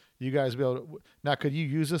 But you guys be able to, now, could you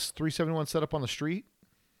use this 371 setup on the street?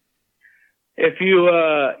 If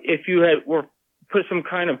you had put some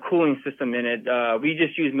kind of cooling system in it, we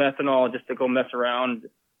just use methanol just to go mess around.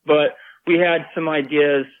 But we had some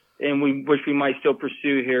ideas, and which we might still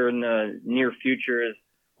pursue here in the near future, is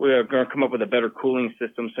we're going to come up with a better cooling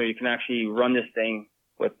system so you can actually run this thing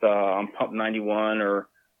with pump 91 or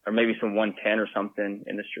maybe some 110 or something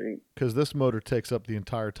in the street. Because this motor takes up the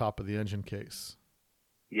entire top of the engine case.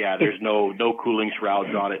 Yeah, there's no cooling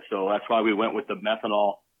shrouds on it, so that's why we went with the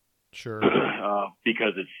methanol. Sure.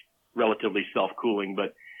 Because it's relatively self-cooling,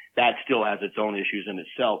 but that still has its own issues in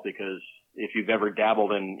itself, because if you've ever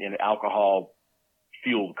dabbled in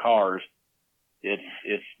alcohol-fueled cars,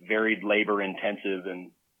 it's very labor-intensive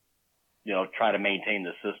and, try to maintain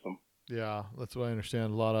the system. Yeah, that's what I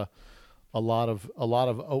understand. A lot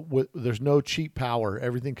of there's no cheap power.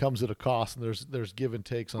 Everything comes at a cost, and there's give and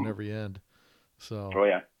takes on every end. So. Oh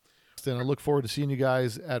yeah. And I look forward to seeing you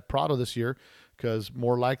guys at Prado this year, because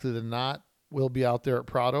more likely than not, we'll be out there at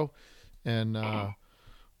Prado, and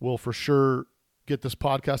we'll for sure get this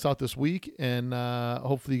podcast out this week. And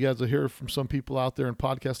hopefully you guys will hear from some people out there in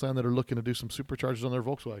podcast land that are looking to do some superchargers on their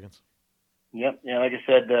Volkswagens. Yep. Yeah. Like I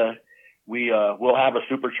said, we'll have a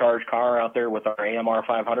supercharged car out there with our AMR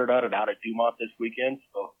 500 out at Dumont this weekend.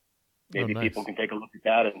 So maybe nice. People can take a look at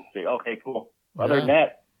that and say, okay, cool. Other than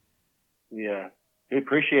that, we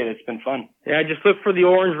appreciate it. It's been fun. Yeah, just look for the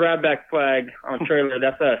orange Radback flag on the trailer.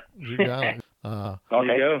 That's us. You got it. Okay.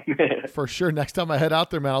 There you go. For sure. Next time I head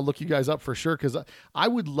out there, man, I'll look you guys up for sure, because I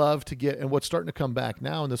would love to get, and what's starting to come back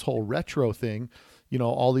now in this whole retro thing,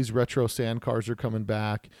 all these retro sand cars are coming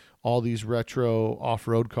back, all these retro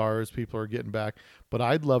off-road cars people are getting back. But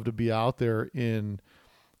I'd love to be out there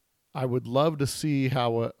I would love to see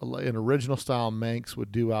how an original style Manx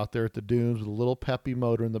would do out there at the dunes with a little peppy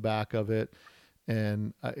motor in the back of it.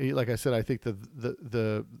 And like I said, I think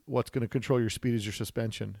the what's going to control your speed is your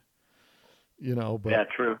suspension. But yeah,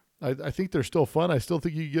 true. I think they're still fun. I still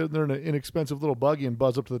think you can get in there in an inexpensive little buggy and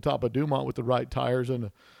buzz up to the top of Dumont with the right tires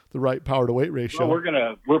and the right power to weight ratio. Well,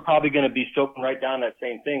 we're probably gonna be soaking right down that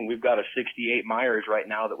same thing. We've got a 68 Myers right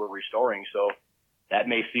now that we're restoring, so that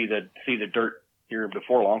may see the dirt here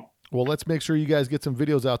before long. Well, let's make sure you guys get some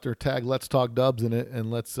videos out there. Tag Let's Talk Dubs in it, and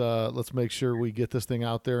let's make sure we get this thing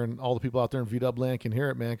out there, and all the people out there in VW land can hear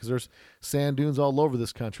it, man. Because there's sand dunes all over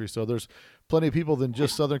this country, so there's plenty of people than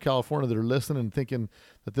just Southern California that are listening and thinking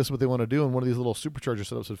that this is what they want to do, and one of these little supercharger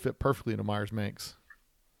setups would fit perfectly into Myers Manx.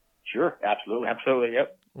 Sure, absolutely,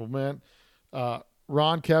 yep. Well, man,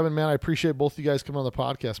 Ron, Kevin, man, I appreciate both of you guys coming on the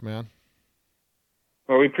podcast, man.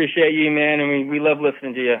 Well, we appreciate you, man, and we love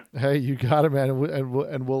listening to you. Hey, you got it, man,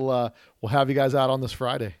 and we'll have you guys out on this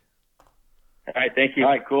Friday. All right, thank you. All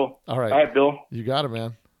right, cool. All right. All right, Bill. You got it,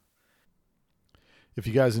 man. If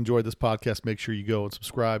you guys enjoyed this podcast, make sure you go and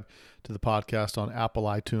subscribe to the podcast on Apple,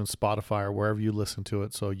 iTunes, Spotify, or wherever you listen to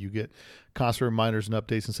it, so you get constant reminders and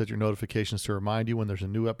updates, and set your notifications to remind you when there's a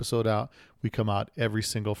new episode out. We come out every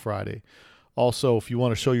single Friday. Also, if you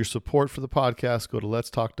want to show your support for the podcast, go to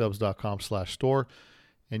letstalkdubs.com/store,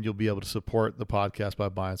 and you'll be able to support the podcast by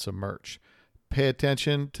buying some merch. Pay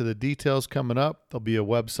attention to the details coming up. There'll be a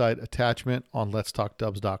website attachment on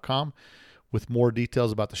letstalkdubs.com with more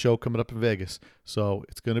details about the show coming up in Vegas. So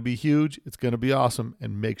it's going to be huge. It's going to be awesome.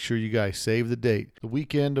 And make sure you guys save the date. The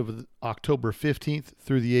weekend of October 15th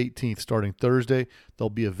through the 18th, starting Thursday, there'll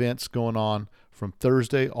be events going on from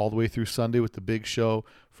Thursday all the way through Sunday with the big show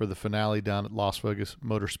for the finale down at Las Vegas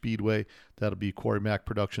Motor Speedway. That'll be Corey Mack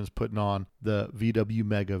Productions putting on the VW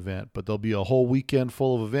Mega event. But there'll be a whole weekend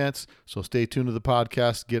full of events, so stay tuned to the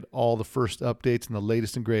podcast, get all the first updates and the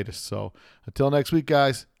latest and greatest. So until next week,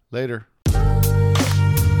 guys, later. A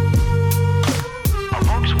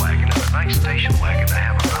Volkswagen is a nice station wagon to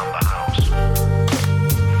have around